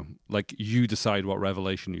 like you decide what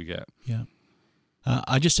revelation you get. Yeah.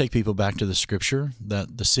 I just take people back to the scripture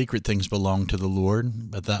that the secret things belong to the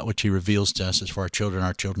Lord, but that which he reveals to us is for our children,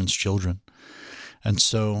 our children's children. And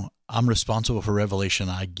so I'm responsible for revelation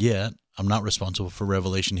I get. I'm not responsible for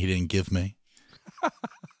revelation he didn't give me.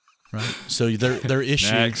 Right? So their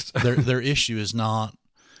issue their issue is not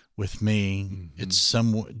with me. Mm-hmm. It's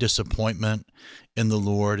some disappointment in the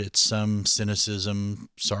Lord. It's some cynicism,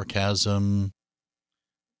 sarcasm,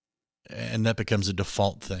 and that becomes a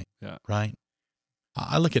default thing. Yeah. Right?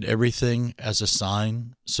 I look at everything as a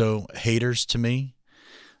sign. So haters to me,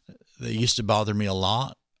 they used to bother me a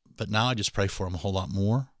lot, but now I just pray for them a whole lot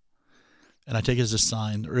more. And I take it as a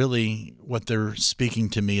sign. Really, what they're speaking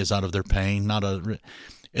to me is out of their pain.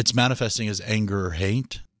 It's manifesting as anger or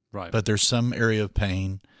hate, right? But there's some area of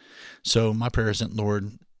pain. So my prayer isn't,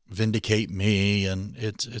 Lord, vindicate me, and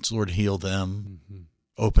it's Lord, heal them,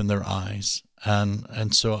 open their eyes.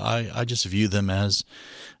 And so I just view them as,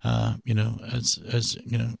 you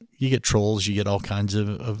get trolls, you get all kinds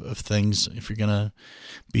of things if you're going to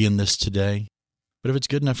be in this today. But if it's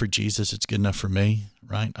good enough for Jesus, it's good enough for me,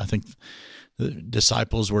 right? I think the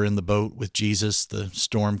disciples were in the boat with Jesus. The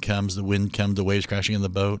storm comes, the wind comes, the waves crashing in the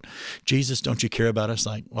boat. Jesus, don't you care about us?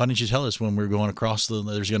 Like, why didn't you tell us when we were going across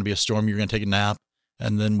there's going to be a storm, you're going to take a nap,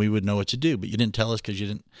 and then we would know what to do. But you didn't tell us because you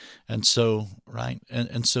didn't. And so, right?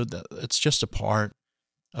 And so it's just a part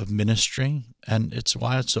of ministry, and it's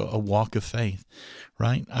why it's a walk of faith,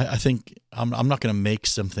 right? I think I'm not going to make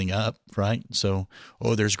something up, right? So,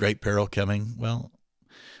 there's great peril coming. Well,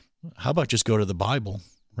 how about just go to the Bible,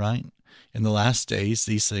 right? In the last days,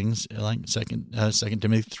 these things, like Second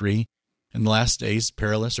Timothy 3, in the last days,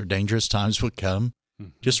 perilous or dangerous times would come.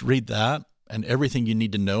 Mm-hmm. Just read that, and everything you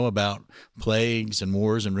need to know about plagues and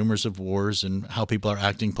wars and rumors of wars and how people are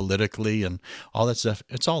acting politically and all that stuff,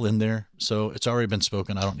 it's all in there. So it's already been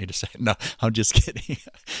spoken. I don't need to say it. No, I'm just kidding.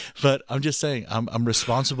 But I'm just saying I'm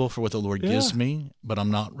responsible for what the Lord gives me, but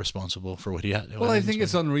I'm not responsible for what he has. Well, I think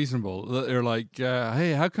it's unreasonable. They're like,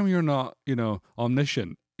 hey, how come you're not,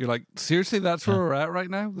 omniscient? You're like, seriously, that's where we're at right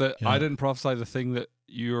now? That I didn't prophesy the thing that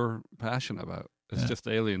you're passionate about. It's just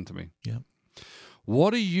alien to me. Yeah.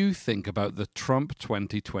 What do you think about the Trump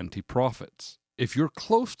 2020 prophets? If you're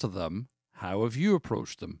close to them, how have you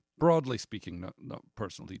approached them? Broadly speaking, not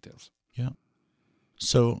personal details. Yeah.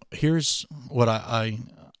 So here's what I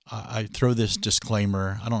throw this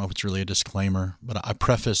disclaimer. I don't know if it's really a disclaimer, but I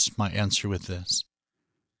preface my answer with this.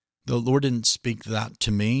 The Lord didn't speak that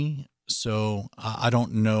to me, so I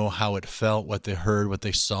don't know how it felt, what they heard, what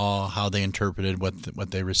they saw, how they interpreted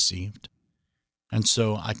what they received. And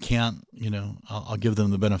so I can't, I'll give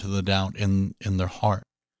them the benefit of the doubt in their heart.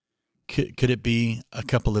 Could it be a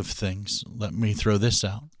couple of things? Let me throw this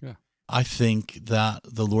out. Yeah. I think that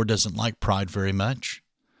the Lord doesn't like pride very much.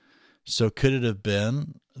 So could it have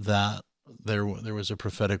been that there was a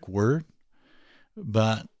prophetic word,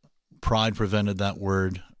 but pride prevented that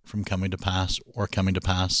word from coming to pass or coming to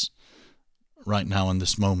pass right now in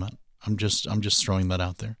this moment? I'm just throwing that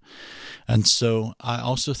out there. And so I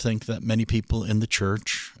also think that many people in the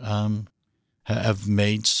church have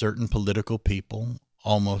made certain political people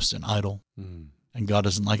almost an idol. And God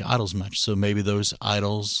doesn't like idols much. So maybe those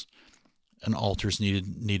idols and altars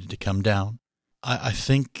needed to come down. I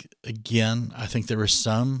think there were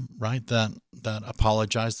some, right, that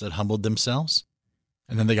apologized, that humbled themselves,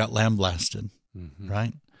 and then they got lambasted,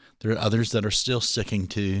 right? There are others that are still sticking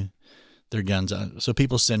to their guns. So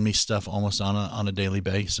people send me stuff almost on a daily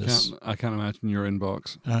basis. I can't imagine your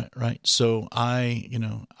inbox. Right. So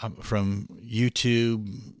I'm from YouTube,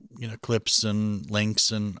 clips and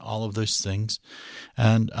links and all of those things,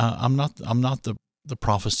 and I'm not the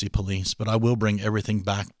prophecy police, but I will bring everything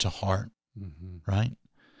back to heart. Right.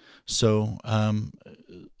 So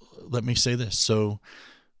let me say this. So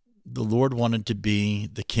the Lord wanted to be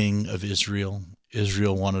the king of Israel.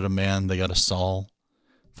 Israel wanted a man. They got a Saul.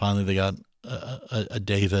 Finally, they got a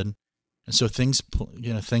David. And so things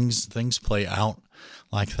play out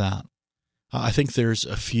like that. I think there's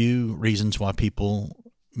a few reasons why people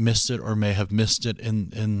missed it or may have missed it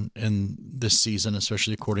in this season,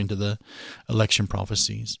 especially according to the election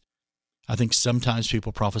prophecies. I think sometimes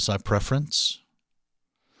people prophesy preference,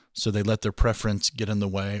 so they let their preference get in the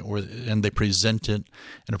way, and they present it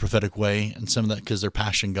in a prophetic way, and some of that because their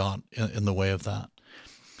passion got in the way of that.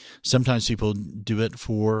 Sometimes people do it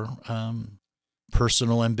for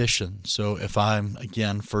personal ambition. So if I'm,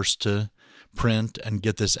 again, first to print and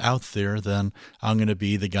get this out there, then I'm going to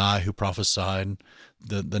be the guy who prophesied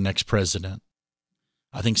the next president.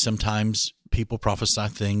 I think sometimes people prophesy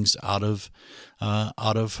things out of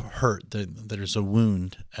hurt. There's a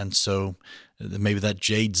wound, and so maybe that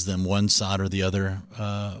jades them one side or the other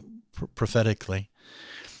prophetically.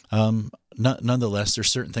 Nonetheless,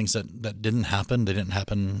 there's certain things that didn't happen. They didn't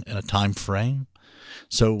happen in a time frame.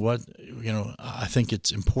 So I think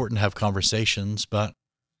it's important to have conversations, but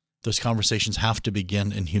those conversations have to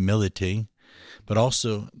begin in humility, but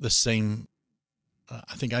also the same.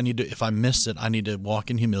 I think if I miss it, I need to walk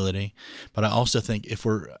in humility. But I also think if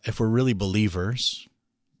we're really believers,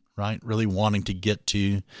 right, really wanting to get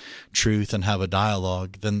to truth and have a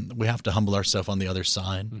dialogue, then we have to humble ourselves on the other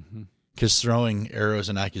side. Because throwing arrows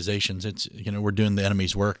and accusations, it's we're doing the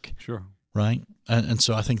enemy's work. Sure. Right, and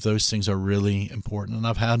so I think those things are really important. And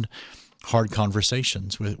I've had hard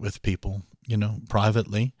conversations with people,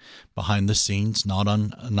 privately, behind the scenes, not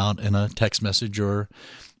in a text message or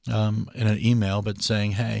in an email, but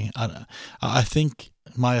saying, "Hey, I think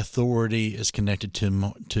my authority is connected to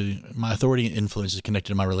my authority and influence is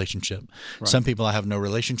connected to my relationship. Right. Some people I have no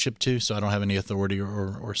relationship to, so I don't have any authority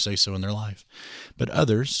or say so in their life. But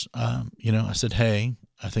others, I said, hey,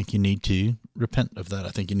 I think you need to repent of that. I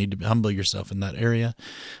think you need to humble yourself in that area.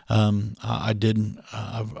 I've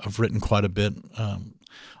written quite a bit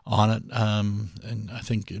on it, and I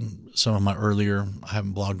think in some of my earlier, I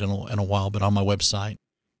haven't blogged in a while, but on my website,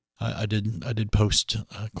 I did post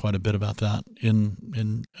quite a bit about that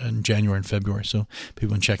in January and February. So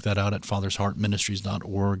people can check that out at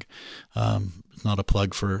fathersheartministries.org. It's not a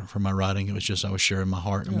plug for my writing. It was just I was sharing my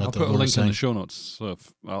heart and what the Lord was saying. I'll put a link in the show notes. So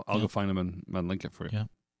I'll go find them and link it for you. Yeah.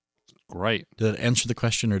 Great. Did that answer the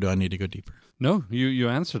question, or do I need to go deeper? No, you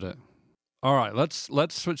answered it. All right, let's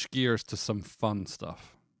switch gears to some fun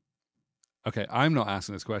stuff. Okay, I'm not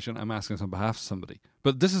asking this question. I'm asking this on behalf of somebody.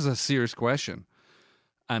 But this is a serious question.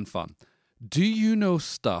 And fun. Do you know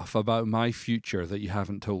stuff about my future that you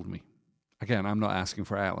haven't told me? Again, I'm not asking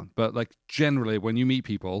for Alan, but generally when you meet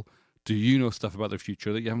people, do you know stuff about their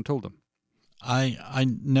future that you haven't told them? I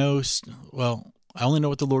know, well, I only know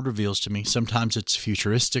what the Lord reveals to me. Sometimes it's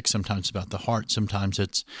futuristic, sometimes about the heart, sometimes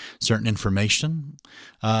it's certain information.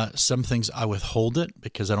 Some things I withhold it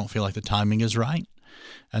because I don't feel like the timing is right.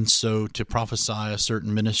 And so to prophesy a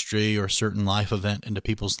certain ministry or a certain life event into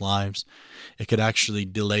people's lives, it could actually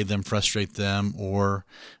delay them, frustrate them, or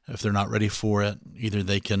if they're not ready for it, either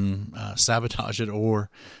they can sabotage it or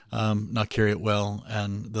not carry it well,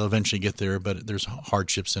 and they'll eventually get there, but there's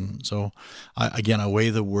hardships. And so, I weigh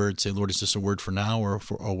the word, say, Lord, is this a word for now or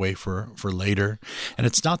a way for later? And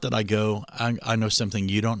it's not that I know something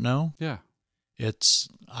you don't know. Yeah. It's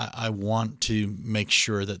I want to make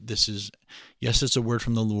sure that this is, yes, it's a word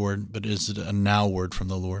from the Lord, but is it a now word from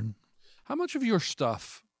the Lord? How much of your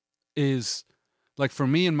stuff is like for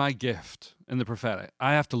me and my gift in the prophetic,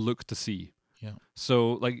 I have to look to see. Yeah.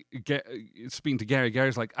 So, like, speaking to Gary,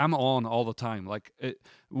 Gary's like, I'm on all the time. Like,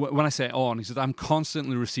 when I say on, he says, I'm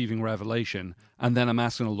constantly receiving revelation, and then I'm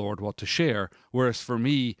asking the Lord what to share. Whereas for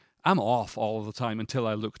me, I'm off all the time until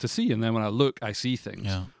I look to see, and then when I look, I see things.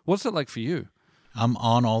 Yeah. What's it like for you? I'm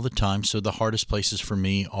on all the time. So the hardest places for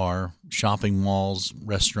me are shopping malls,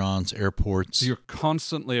 restaurants, airports. So you're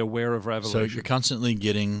constantly aware of So revelation. you're constantly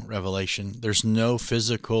getting revelation. There's no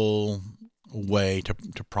physical way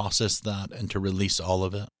to process that and to release all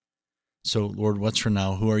of it. So, Lord, what's for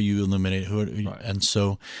now? Who are you illuminating? Right. And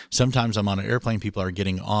so sometimes I'm on an airplane, people are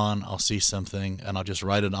getting on, I'll see something, and I'll just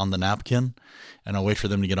write it on the napkin, and I'll wait for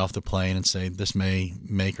them to get off the plane and say, this may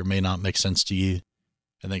make or may not make sense to you.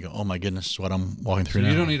 And they go, oh my goodness, what I'm walking through So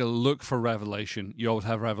now. you don't need to look for revelation. You always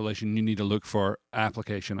have revelation. You need to look for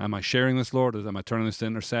application. Am I sharing this, Lord? Am I turning this to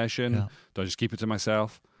intercession? Yeah. Do I just keep it to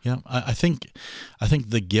myself? Yeah, I think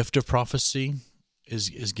the gift of prophecy is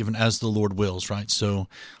given as the Lord wills, right? So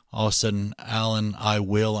all of a sudden, Alan,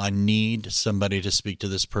 I need somebody to speak to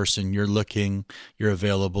this person. You're looking, you're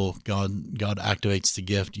available. God activates the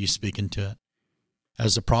gift. You speak into it.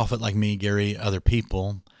 As a prophet like me, Gary, other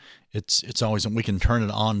people, it's always, we can turn it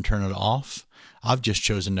on, turn it off. I've just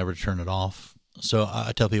chosen never to turn it off. So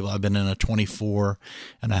I tell people I've been in a 24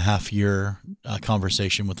 and a half year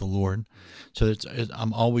conversation with the Lord. So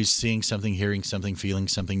I'm always seeing something, hearing something, feeling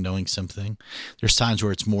something, knowing something. There's times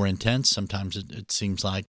where it's more intense. Sometimes it seems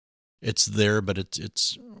like it's there, but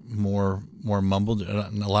it's more mumbled.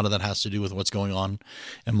 And a lot of that has to do with what's going on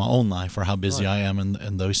in my own life or how busy I am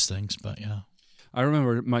and those things. But yeah. I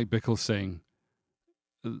remember Mike Bickle saying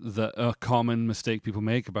that a common mistake people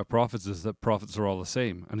make about prophets is that prophets are all the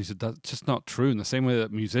same. And he said, that's just not true. In the same way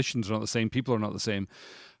that musicians are not the same, people are not the same.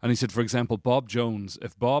 And he said, for example, Bob Jones,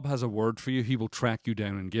 if Bob has a word for you, he will track you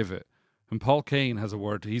down and give it. And Paul Cain has a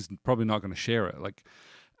word, he's probably not going to share it.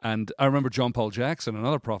 And I remember John Paul Jackson,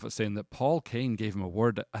 another prophet, saying that Paul Cain gave him a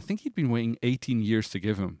word that I think he'd been waiting 18 years to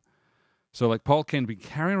give him. So like Paul Cain had been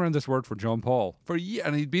carrying around this word for John Paul for a year,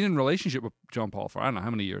 and he'd been in relationship with John Paul for I don't know how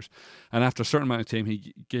many years. And after a certain amount of time,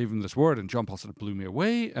 he gave him this word, and John Paul said, it blew me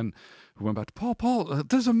away. And we went back to Paul,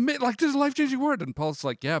 there's a life-changing word. And Paul's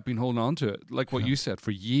like, yeah, I've been holding on to it, like what you said,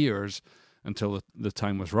 for years until the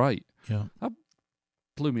time was right. Yeah. That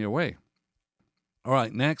blew me away. All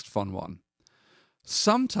right, next fun one.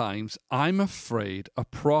 Sometimes I'm afraid a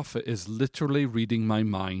prophet is literally reading my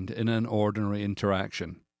mind in an ordinary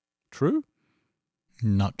interaction. True?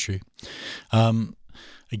 Not true.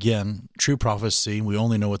 Again, true prophecy, we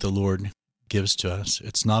only know what the Lord gives to us.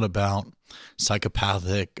 It's not about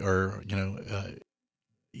psychopathic or,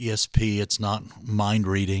 ESP. It's not mind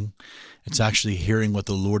reading. It's actually hearing what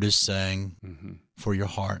the Lord is saying for your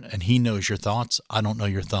heart. And He knows your thoughts. I don't know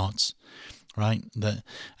your thoughts, right?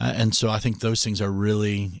 And so I think those things are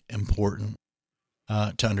really important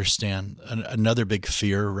to understand. Another big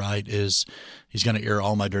fear, right, is He's going to air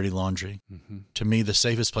all my dirty laundry. To me, the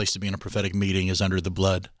safest place to be in a prophetic meeting is under the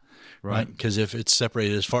blood, right? Because if it's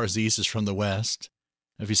separated as far as the east is from the west,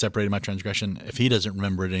 if He separated my transgression, if He doesn't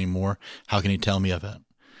remember it anymore, how can He tell me of it?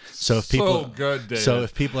 So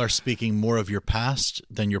if people are speaking more of your past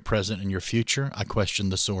than your present and your future, I question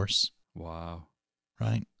the source. Wow.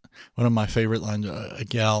 Right? One of my favorite lines, a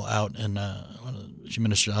gal out in, she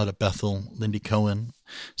ministered out at Bethel, Lindy Cohen,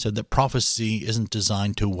 said that prophecy isn't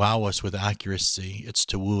designed to wow us with accuracy, it's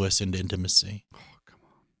to woo us into intimacy. Oh, come on.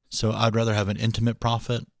 So I'd rather have an intimate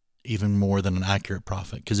prophet even more than an accurate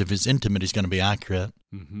prophet, because if he's intimate, he's going to be accurate.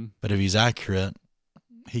 But if he's accurate,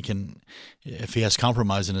 he can, if he has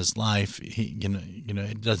compromise in his life,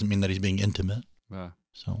 it doesn't mean that he's being intimate. Yeah.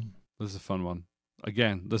 So this is a fun one.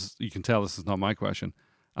 Again, you can tell this is not my question.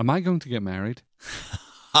 Am I going to get married?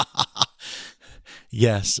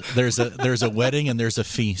 Yes, there's a wedding and there's a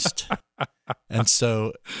feast. And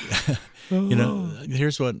so,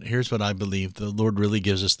 here's what I believe. The Lord really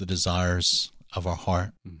gives us the desires of our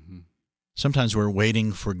heart. Sometimes we're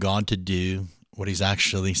waiting for God to do what He's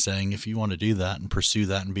actually saying. If you want to do that and pursue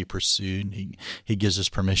that and be pursued, He gives us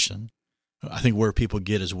permission. I think where people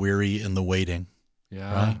get is weary in the waiting.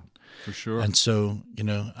 Yeah. Right? For sure. And so,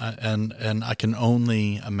 and I can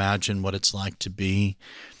only imagine what it's like to be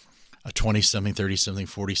a 20-something, 30-something,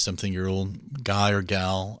 40-something-year-old guy or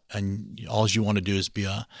gal, and all you want to do is be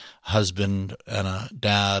a husband and a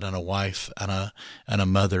dad and a wife and a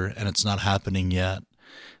mother, and it's not happening yet.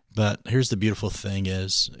 But here's the beautiful thing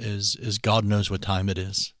is God knows what time it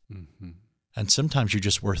is. And sometimes you're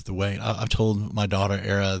just worth the wait. I've told my daughter,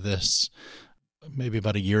 Era, this maybe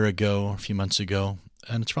about a year ago, or a few months ago,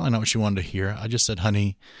 and it's probably not what she wanted to hear. I just said,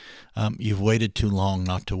 honey, you've waited too long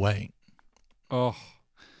not to wait. Oh,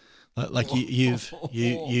 Like you've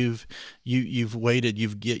waited.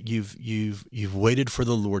 You've waited for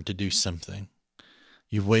the Lord to do something.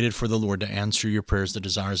 You've waited for the Lord to answer your prayers, the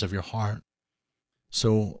desires of your heart.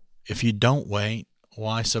 So if you don't wait,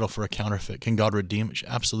 why settle for a counterfeit? Can God redeem it?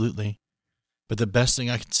 Absolutely. But the best thing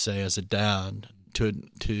I could say as a dad to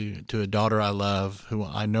a daughter I love, who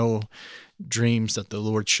I know dreams that the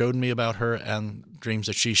Lord showed me about her and dreams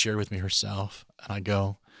that she shared with me herself, and I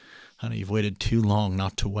go, honey, you've waited too long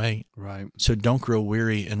not to wait. right. So don't grow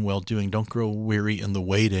weary in well-doing. Don't grow weary in the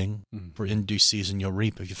waiting, for in due season you'll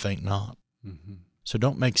reap if you faint not. Mm-hmm. So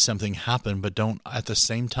don't make something happen, but don't, at the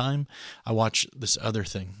same time, I watch this other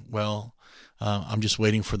thing. Well, I'm just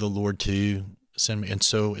waiting for the Lord to send me. And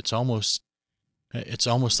so it's almost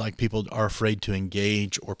like people are afraid to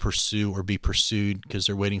engage or pursue or be pursued because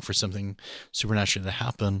they're waiting for something supernatural to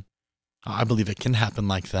happen. I believe it can happen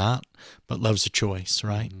like that, but love's a choice,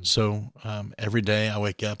 right? Mm-hmm. So every day I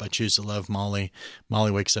wake up, I choose to love Molly.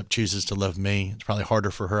 Molly wakes up, chooses to love me. It's probably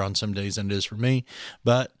harder for her on some days than it is for me,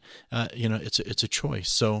 but it's a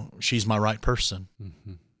choice. So she's my right person.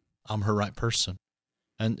 Mm-hmm. I'm her right person.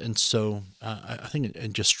 And so I think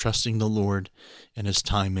just trusting the Lord and His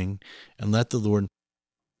timing, and let the Lord.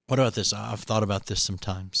 What about this? I've thought about this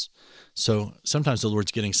sometimes. So sometimes the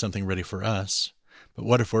Lord's getting something ready for us. But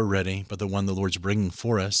what if we're ready, but the one the Lord's bringing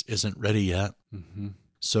for us isn't ready yet? Mm-hmm.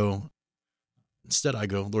 So instead I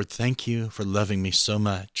go, Lord, thank you for loving me so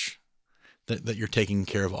much that you're taking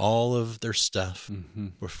care of all of their stuff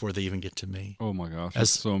before they even get to me. Oh my gosh,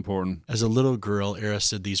 that's so important. As a little girl, Era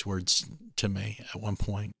said these words to me at one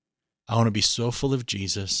point. I want to be so full of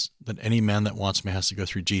Jesus that any man that wants me has to go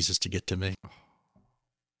through Jesus to get to me.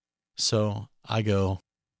 So I go,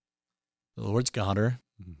 the Lord's got her.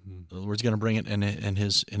 The Lord's going to bring it in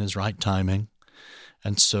his right timing.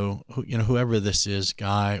 And so, whoever this is,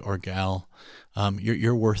 guy or gal,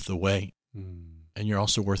 you're worth the wait, and you're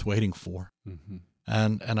also worth waiting for. Mm-hmm.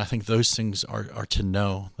 And I think those things are to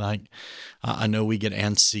know. Like, I know we get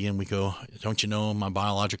antsy and we go, don't you know, my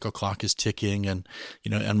biological clock is ticking, and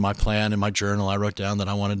and my plan in my journal, I wrote down that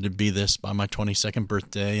I wanted to be this by my 22nd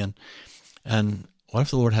birthday, and what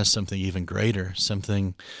if the Lord has something even greater,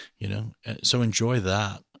 something, so enjoy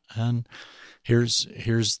that. And here's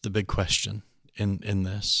the big question in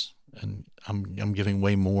this, and I'm giving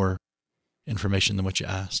way more information than what you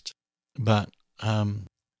asked, but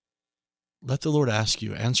let the Lord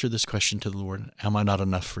answer this question to the Lord: am I not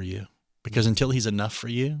enough for you? Because until He's enough for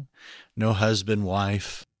you, no husband,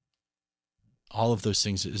 wife, all of those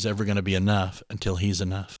things is ever going to be enough until He's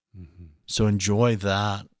enough. Mm-hmm. So enjoy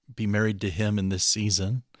that. Be married to Him in this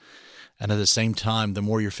season. And at the same time, the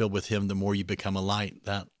more you're filled with Him, the more you become a light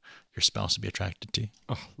that your spouse will be attracted to.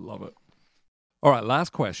 Oh, love it. All right,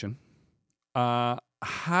 last question.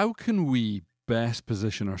 How can we best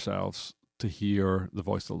position ourselves to hear the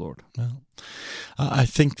voice of the Lord? Well, I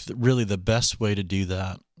think that really the best way to do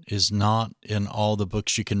that is not in all the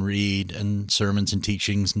books you can read and sermons and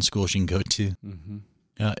teachings and schools you can go to. Mm-hmm.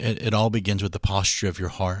 It all begins with the posture of your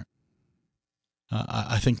heart.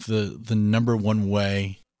 I think the number one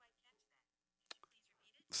way.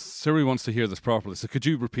 Siri wants to hear this properly, so could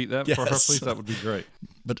you repeat that for her, please? That would be great.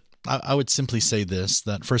 But I would simply say this,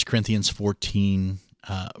 that 1 Corinthians 14,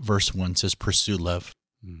 verse 1 says, pursue love.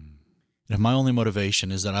 And if my only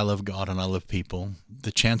motivation is that I love God and I love people,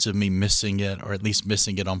 the chance of me missing it, or at least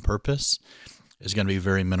missing it on purpose, is going to be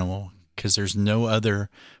very minimal, because there's no other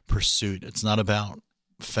pursuit. It's not about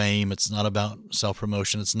fame. It's not about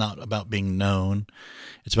self-promotion. It's not about being known.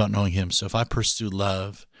 It's about knowing Him. So if I pursue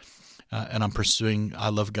love, and I'm pursuing, I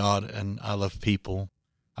love God and I love people,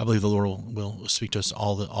 I believe the Lord will speak to us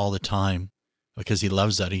all the time, because He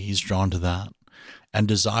loves that. He's drawn to that. And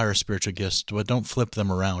desire spiritual gifts, but don't flip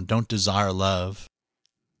them around. Don't desire love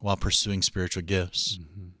while pursuing spiritual gifts.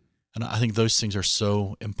 Mm-hmm. And I think those things are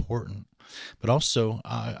so important. But also,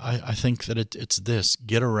 I think that it's this: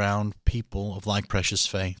 get around people of like precious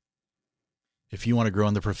faith. If you want to grow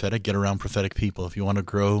in the prophetic, get around prophetic people. If you want to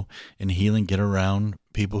grow in healing, get around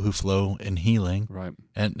people who flow in healing. Right.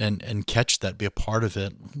 And catch that, be a part of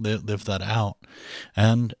it, live that out,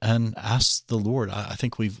 and ask the Lord. I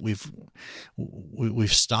think we've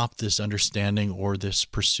stopped this understanding or this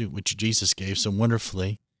pursuit which Jesus gave so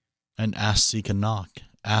wonderfully, and ask, seek, and knock.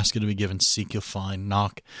 Ask, and to be given. Seek, you'll find.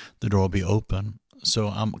 Knock, the door will be open. So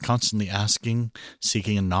I'm constantly asking,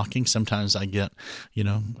 seeking, and knocking. Sometimes I get,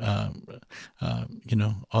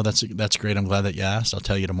 oh, that's great. I'm glad that you asked. I'll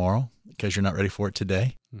tell you tomorrow because you're not ready for it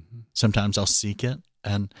today. Mm-hmm. Sometimes I'll seek it,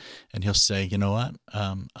 and He'll say, you know what,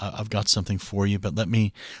 I've got something for you, but let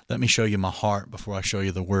me show you my heart before I show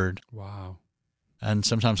you the word. Wow. And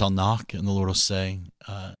sometimes I'll knock, and the Lord will say,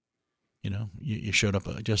 you showed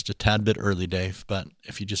up just a tad bit early, Dave, but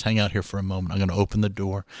if you just hang out here for a moment, I'm going to open the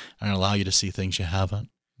door. I'm going to allow you to see things you haven't.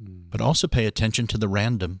 But also pay attention to the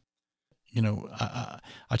random. I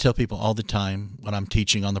tell people all the time when I'm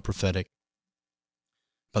teaching on the prophetic,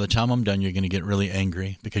 by the time I'm done, you're going to get really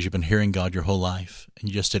angry because you've been hearing God your whole life and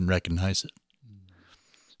you just didn't recognize it.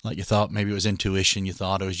 Like you thought maybe it was intuition, you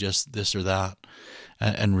thought it was just this or that.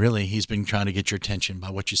 And really, he's been trying to get your attention by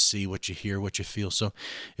what you see, what you hear, what you feel. So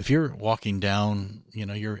if you're walking down,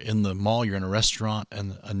 you're in the mall, you're in a restaurant,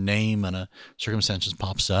 and a name and a circumstance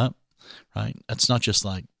pops up, right? That's not just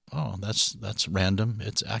like, oh, that's random.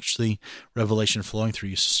 It's actually revelation flowing through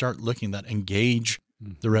you. Start looking that, engage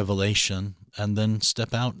the revelation, and then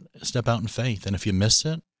step out in faith. And if you miss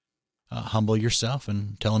it, humble yourself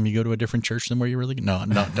and tell them you go to a different church than where you really no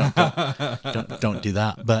don't do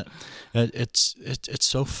that. But it's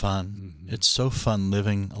so fun. It's so fun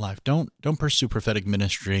living a life. Don't pursue prophetic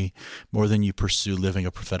ministry more than you pursue living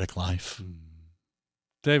a prophetic life.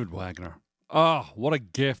 David Wagner. Oh, what a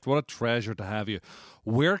gift, what a treasure to have you.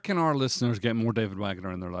 Where can our listeners get more David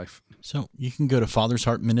Wagner in their life? So you can go to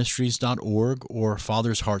fathersheartministries.org or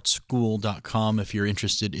fathersheartschool.com if you're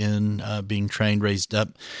interested in being trained, raised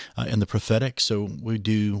up in the prophetic. So we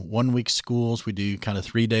do 1-week schools, we do kind of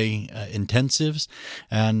 3-day intensives,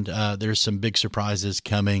 and there's some big surprises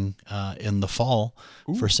coming in the fall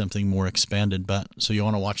for something more expanded. But so you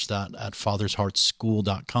want to watch that at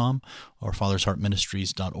fathersheartschool.com or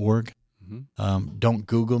fathersheartministries.org. Don't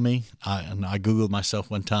Google me. I Googled myself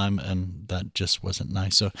one time, and that just wasn't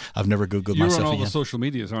nice. So I've never Googled myself again. You're on all the social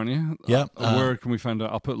medias, aren't you? Yep. Where can we find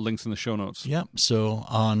out? I'll put links in the show notes. Yep. So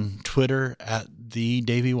on Twitter at the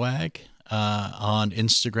Davey Wag, on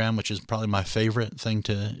Instagram, which is probably my favorite thing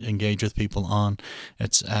to engage with people on,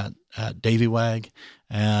 it's at Davey Wag,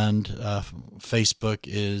 and Facebook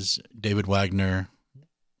is David Wagner,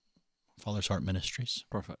 Father's Heart Ministries.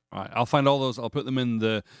 Perfect. All right, I'll find all those. I'll put them in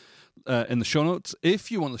the show notes. If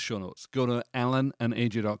you want the show notes, go to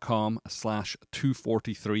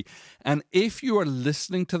alanandaj.com/243. And if you are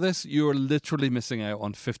listening to this, you are literally missing out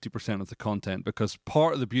on 50% of the content, because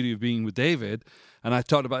part of the beauty of being with David, and I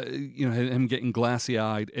talked about him getting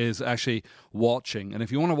glassy-eyed, is actually watching. And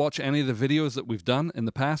if you want to watch any of the videos that we've done in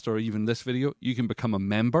the past, or even this video, you can become a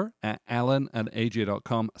member at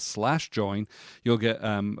alanandaj.com/join. You'll get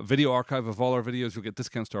a video archive of all our videos. You'll get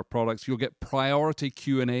discounts to our products. You'll get priority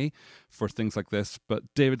Q&A for things like this. But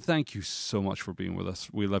David, thank you so much for being with us.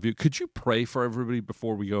 We love you. Could you pray for everybody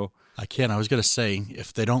before we go? I can. I was going to say,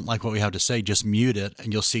 if they don't like what we have to say, just mute it,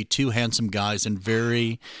 and you'll see two handsome guys in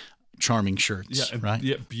very charming shirts, right?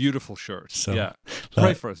 Yeah, beautiful shirts. So, yeah.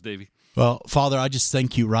 Pray for us, Davey. Well, Father, I just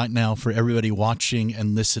thank you right now for everybody watching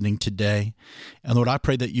and listening today. And Lord, I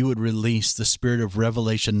pray that you would release the spirit of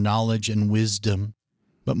revelation, knowledge, and wisdom.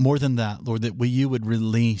 But more than that, Lord, that you would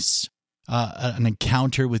release an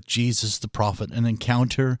encounter with Jesus the prophet, an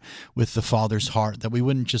encounter with the Father's heart, that we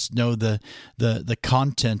wouldn't just know the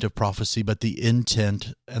content of prophecy, but the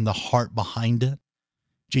intent and the heart behind it.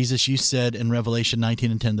 Jesus, you said in Revelation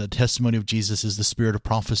 19:10, the testimony of Jesus is the spirit of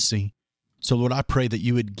prophecy. So, Lord, I pray that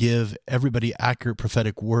you would give everybody accurate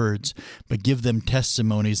prophetic words, but give them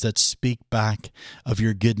testimonies that speak back of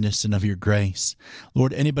your goodness and of your grace.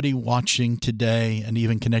 Lord, anybody watching today and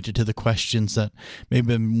even connected to the questions that may have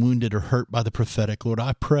been wounded or hurt by the prophetic, Lord,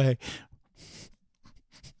 I pray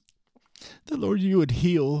that, Lord, you would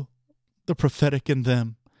heal the prophetic in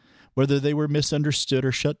them. Whether they were misunderstood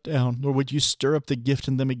or shut down, Lord, would you stir up the gift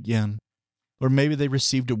in them again? Or maybe they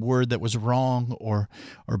received a word that was wrong or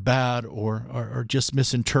bad or just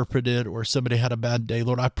misinterpreted, or somebody had a bad day.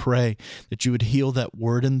 Lord, I pray that you would heal that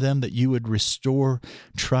word in them, that you would restore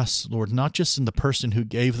trust, Lord, not just in the person who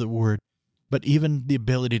gave the word, but even the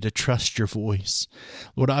ability to trust your voice.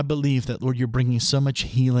 Lord, I believe that, Lord, you're bringing so much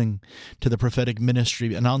healing to the prophetic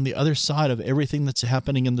ministry. And on the other side of everything that's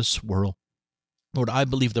happening in this world, Lord, I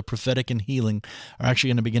believe the prophetic and healing are actually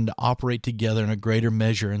going to begin to operate together in a greater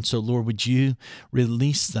measure. And so, Lord, would you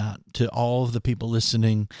release that to all of the people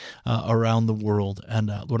listening around the world?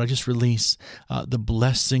 And, Lord, I just release the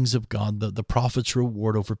blessings of God, the prophet's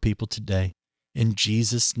reward over people today. In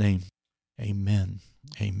Jesus' name, amen.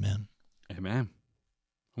 Amen. Amen.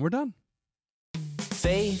 And we're done.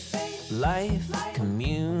 Faith, life,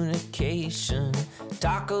 communication,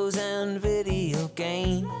 tacos and video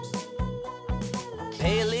games.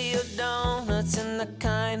 Paleo donuts and the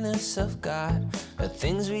kindness of God are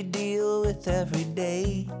things we deal with every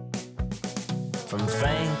day. From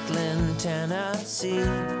Franklin, Tennessee,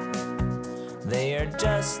 they are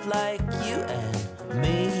just like you and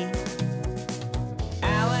me.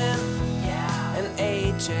 Alan and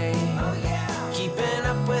Jay. Keeping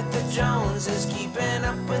up with the Joneses, keeping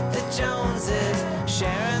up with the Joneses,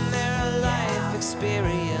 sharing their life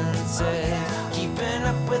experiences. Keeping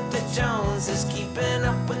up with the Joneses, keeping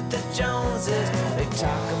up with the Joneses. They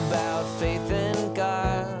talk about faith in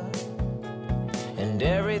God and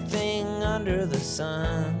everything under the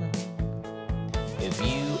sun. If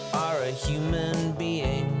you are a human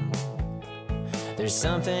being, there's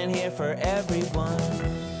something here for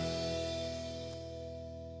everyone.